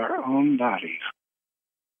into our own bodies,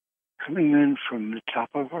 coming in from the top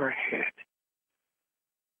of our head,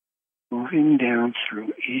 moving down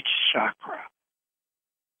through each chakra,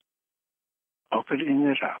 opening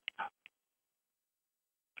it up,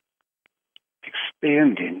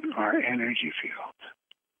 expanding our energy field,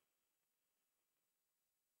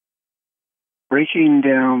 breaking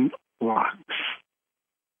down blocks,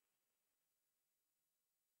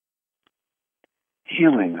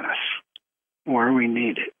 healing us where we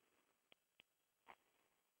need it,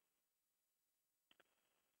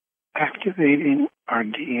 activating our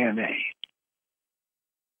DNA.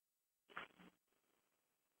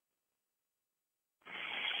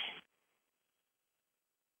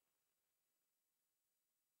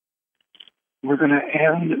 We're going to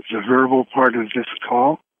end the verbal part of this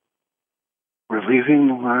call. We're leaving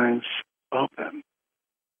the lines open.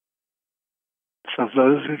 So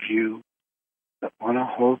those of you that want to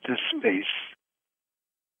hold this space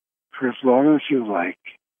for as long as you like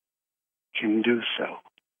can do so.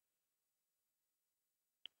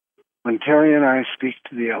 When Terry and I speak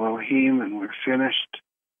to the Elohim and we're finished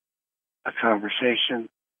a conversation,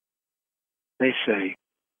 they say,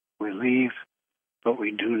 we leave, but we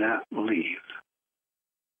do not leave.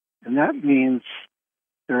 And that means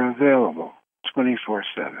they're available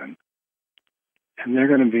 24/7. And they're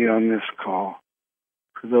going to be on this call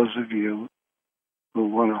for those of you who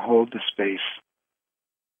want to hold the space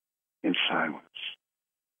in silence.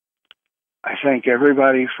 I thank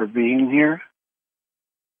everybody for being here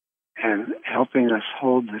and helping us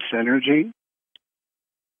hold this energy.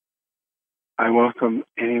 I welcome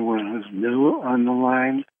anyone who's new on the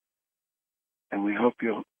line, and we hope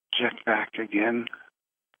you'll check back again.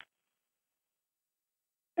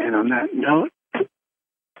 And on that note,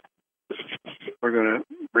 we're going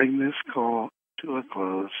to bring this call to a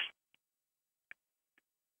close.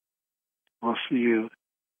 We'll see you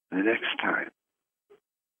the next time.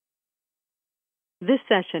 This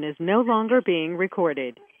session is no longer being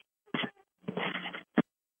recorded.